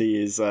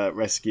city is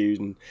rescued,"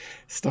 and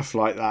stuff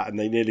like that, and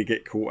they nearly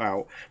get caught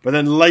out. But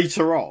then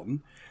later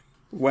on,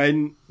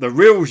 when the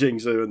real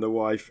Jingzhu and the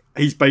wife,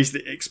 he's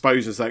basically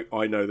exposed and saying,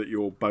 "I know that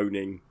you're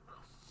boning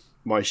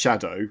my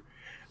Shadow."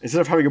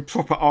 Instead of having a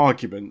proper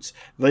argument,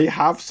 they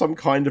have some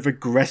kind of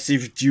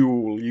aggressive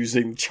duel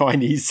using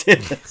Chinese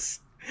zithers.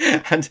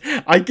 And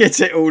I get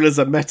it all as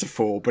a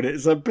metaphor, but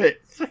it's a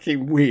bit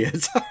fucking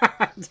weird.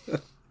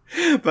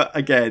 But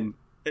again,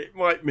 it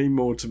might mean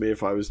more to me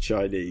if I was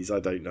Chinese. I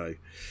don't know.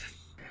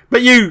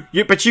 But you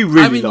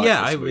really like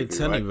I this would movie,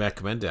 certainly right?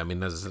 recommend it. I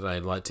mean, as I said, I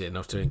liked it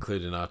enough to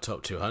include in our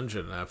top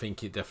 200, and I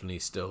think it definitely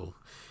still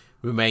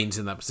remains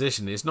in that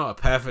position. It's not a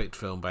perfect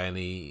film by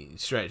any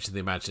stretch of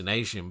the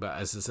imagination, but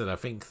as I said, I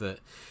think that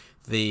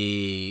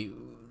the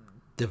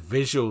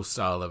visual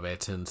style of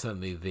it, and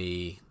certainly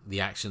the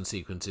action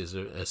sequences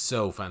are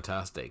so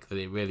fantastic that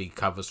it really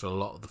covers for a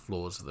lot of the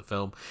flaws of the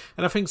film.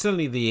 And I think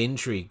certainly the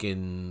intrigue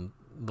in,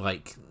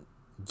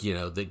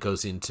 that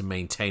goes into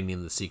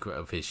maintaining the secret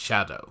of his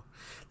shadow,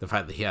 the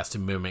fact that he has to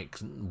mimic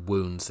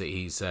wounds that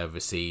he's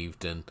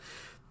received, and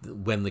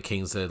when the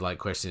kings are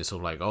questioning,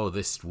 sort of "Oh,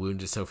 this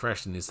wound is so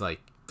fresh," and he's like,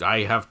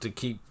 "I have to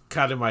keep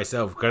cutting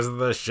myself because of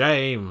the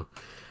shame."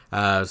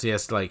 So he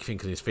has to like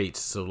think on his feet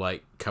to sort of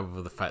like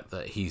cover the fact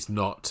that he's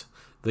not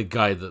the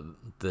guy that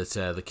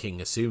the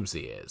king assumes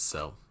he is.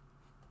 So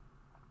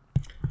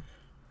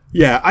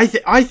yeah, I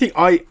think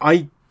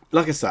I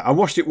like I said, I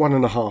watched it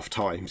 1.5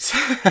 times,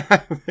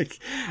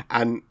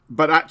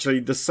 but actually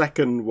the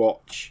second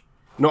watch,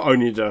 not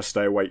only did I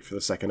stay awake for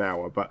the second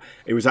hour, but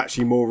it was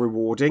actually more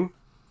rewarding.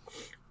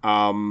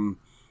 And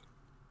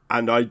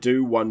I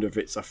do wonder if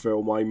it's a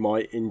film I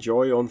might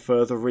enjoy on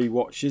further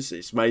rewatches.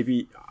 It's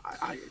maybe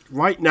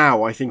right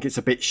now I think it's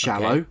a bit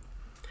shallow,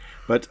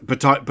 okay.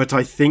 but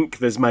I think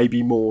there's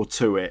maybe more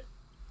to it,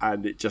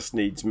 and it just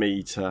needs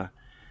me to,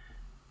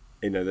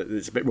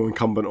 it's a bit more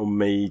incumbent on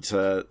me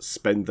to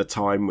spend the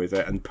time with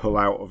it and pull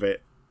out of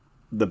it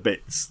the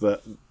bits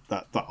that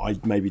I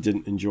maybe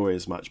didn't enjoy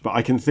as much. But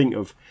I can think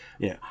of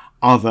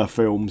other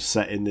films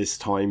set in this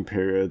time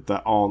period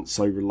that aren't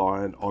so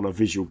reliant on a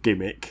visual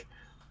gimmick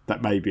that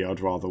maybe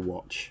I'd rather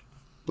watch,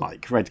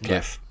 like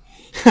Redcliffe.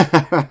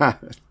 Yeah.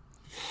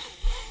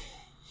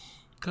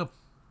 Cool.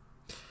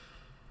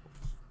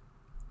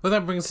 Well,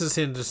 that brings us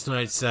into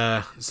tonight's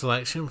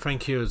selection.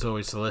 Thank you, as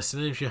always, for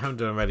listening. If you haven't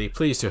done already,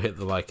 please do hit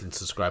the like and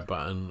subscribe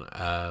button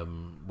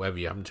wherever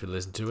you happen to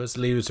listen to us.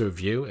 Leave us a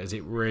review, as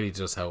it really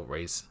does help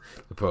raise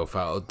the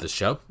profile of the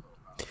show.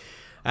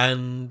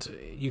 And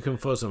you can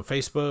follow us on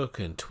Facebook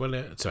and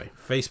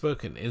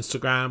Facebook and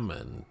Instagram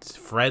and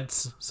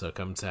Threads. So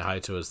come say hi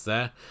to us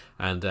there,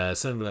 and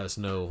let us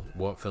know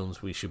what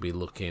films we should be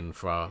looking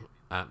for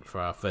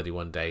our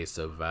 31 days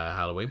of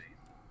Halloween.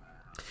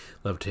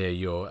 Love to hear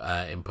your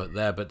input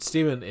there. But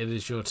Stephen, it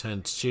is your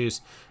turn to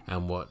choose.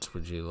 And what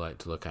would you like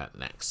to look at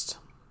next?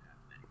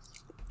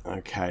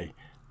 Okay,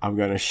 I'm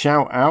going to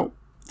shout out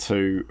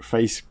to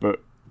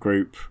Facebook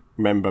group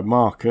member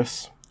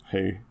Marcus,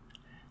 who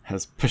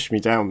has pushed me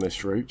down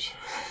this route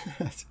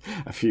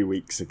a few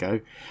weeks ago.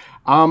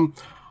 I'm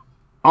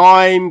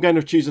going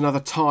to choose another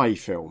Thai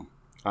film.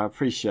 I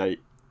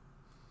appreciate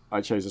I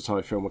chose a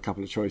Thai film a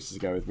couple of choices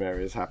ago with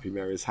Mary is Happy.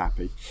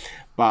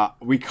 But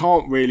we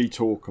can't really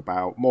talk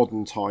about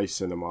modern Thai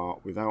cinema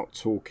without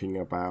talking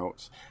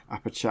about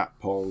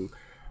Apichatpong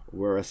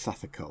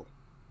Weerasethakul.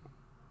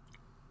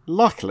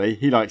 Luckily,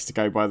 he likes to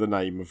go by the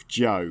name of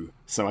Joe,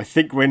 so I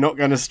think we're not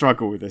going to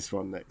struggle with this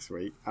one next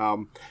week.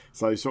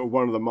 So sort of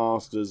one of the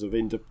masters of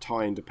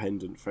Thai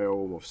independent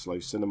film, of slow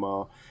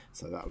cinema,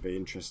 so that'll be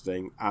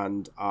interesting.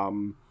 And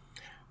I'm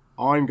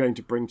going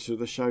to bring to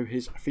the show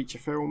his feature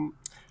film,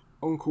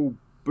 Uncle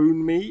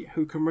Boonmee,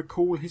 Who Can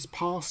Recall His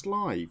Past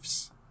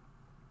Lives.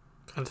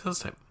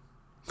 Fantastic.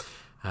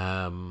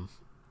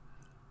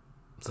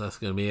 So that's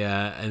going to be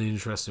an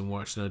interesting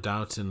watch, no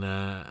doubt, and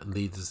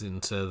lead us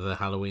into the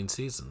Halloween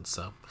season.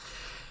 So,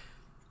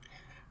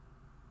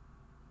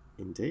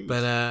 indeed.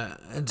 But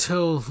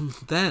until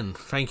then,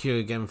 thank you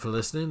again for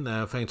listening.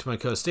 Thank you to my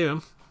co-host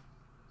Stephen.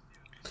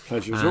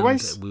 Pleasure as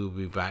always. We'll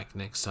be back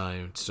next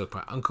time to talk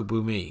about Uncle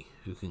Boonmee,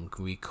 who can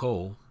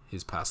recall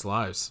his past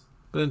lives.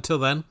 But until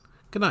then,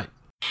 good night.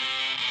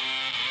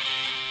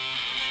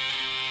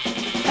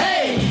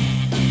 Hey!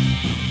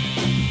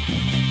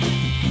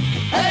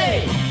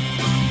 Hey!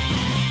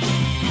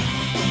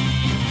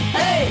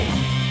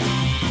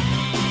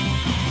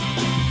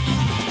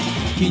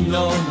昨日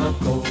の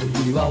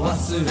恋は忘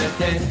れ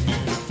て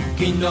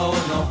昨日の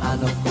あ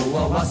の子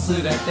は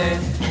忘れて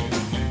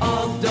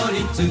踊り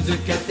続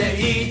けて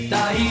い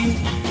たい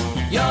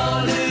夜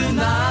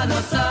なの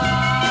さ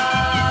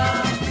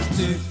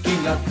月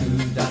が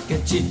砕け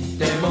散っ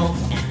ても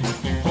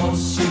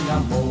星が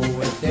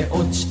燃えて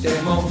落ち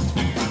ても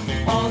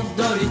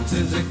踊り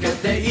続け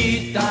て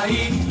いた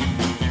い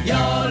夜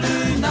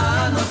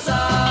なの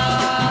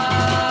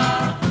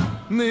さ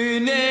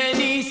胸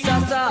に刺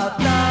さ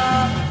った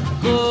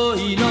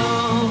恋の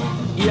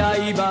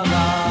刃が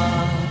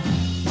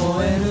燃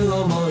える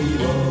想いを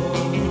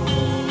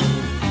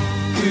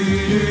狂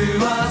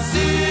わす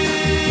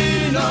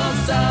の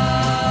さ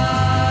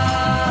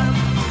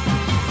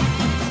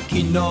昨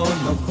日の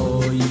恋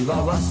は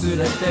忘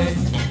れて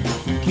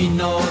昨日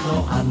の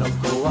あの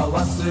子は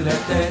忘れて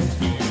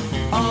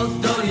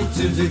踊り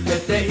続け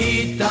て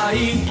いたい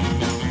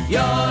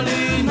夜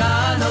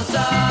なのさ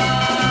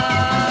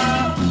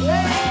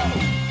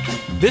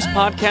This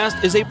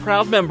podcast is a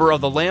proud member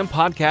of the Lamb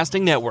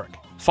Podcasting Network.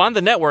 Find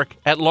the network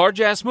at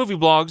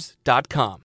largeassmovieblogs.com.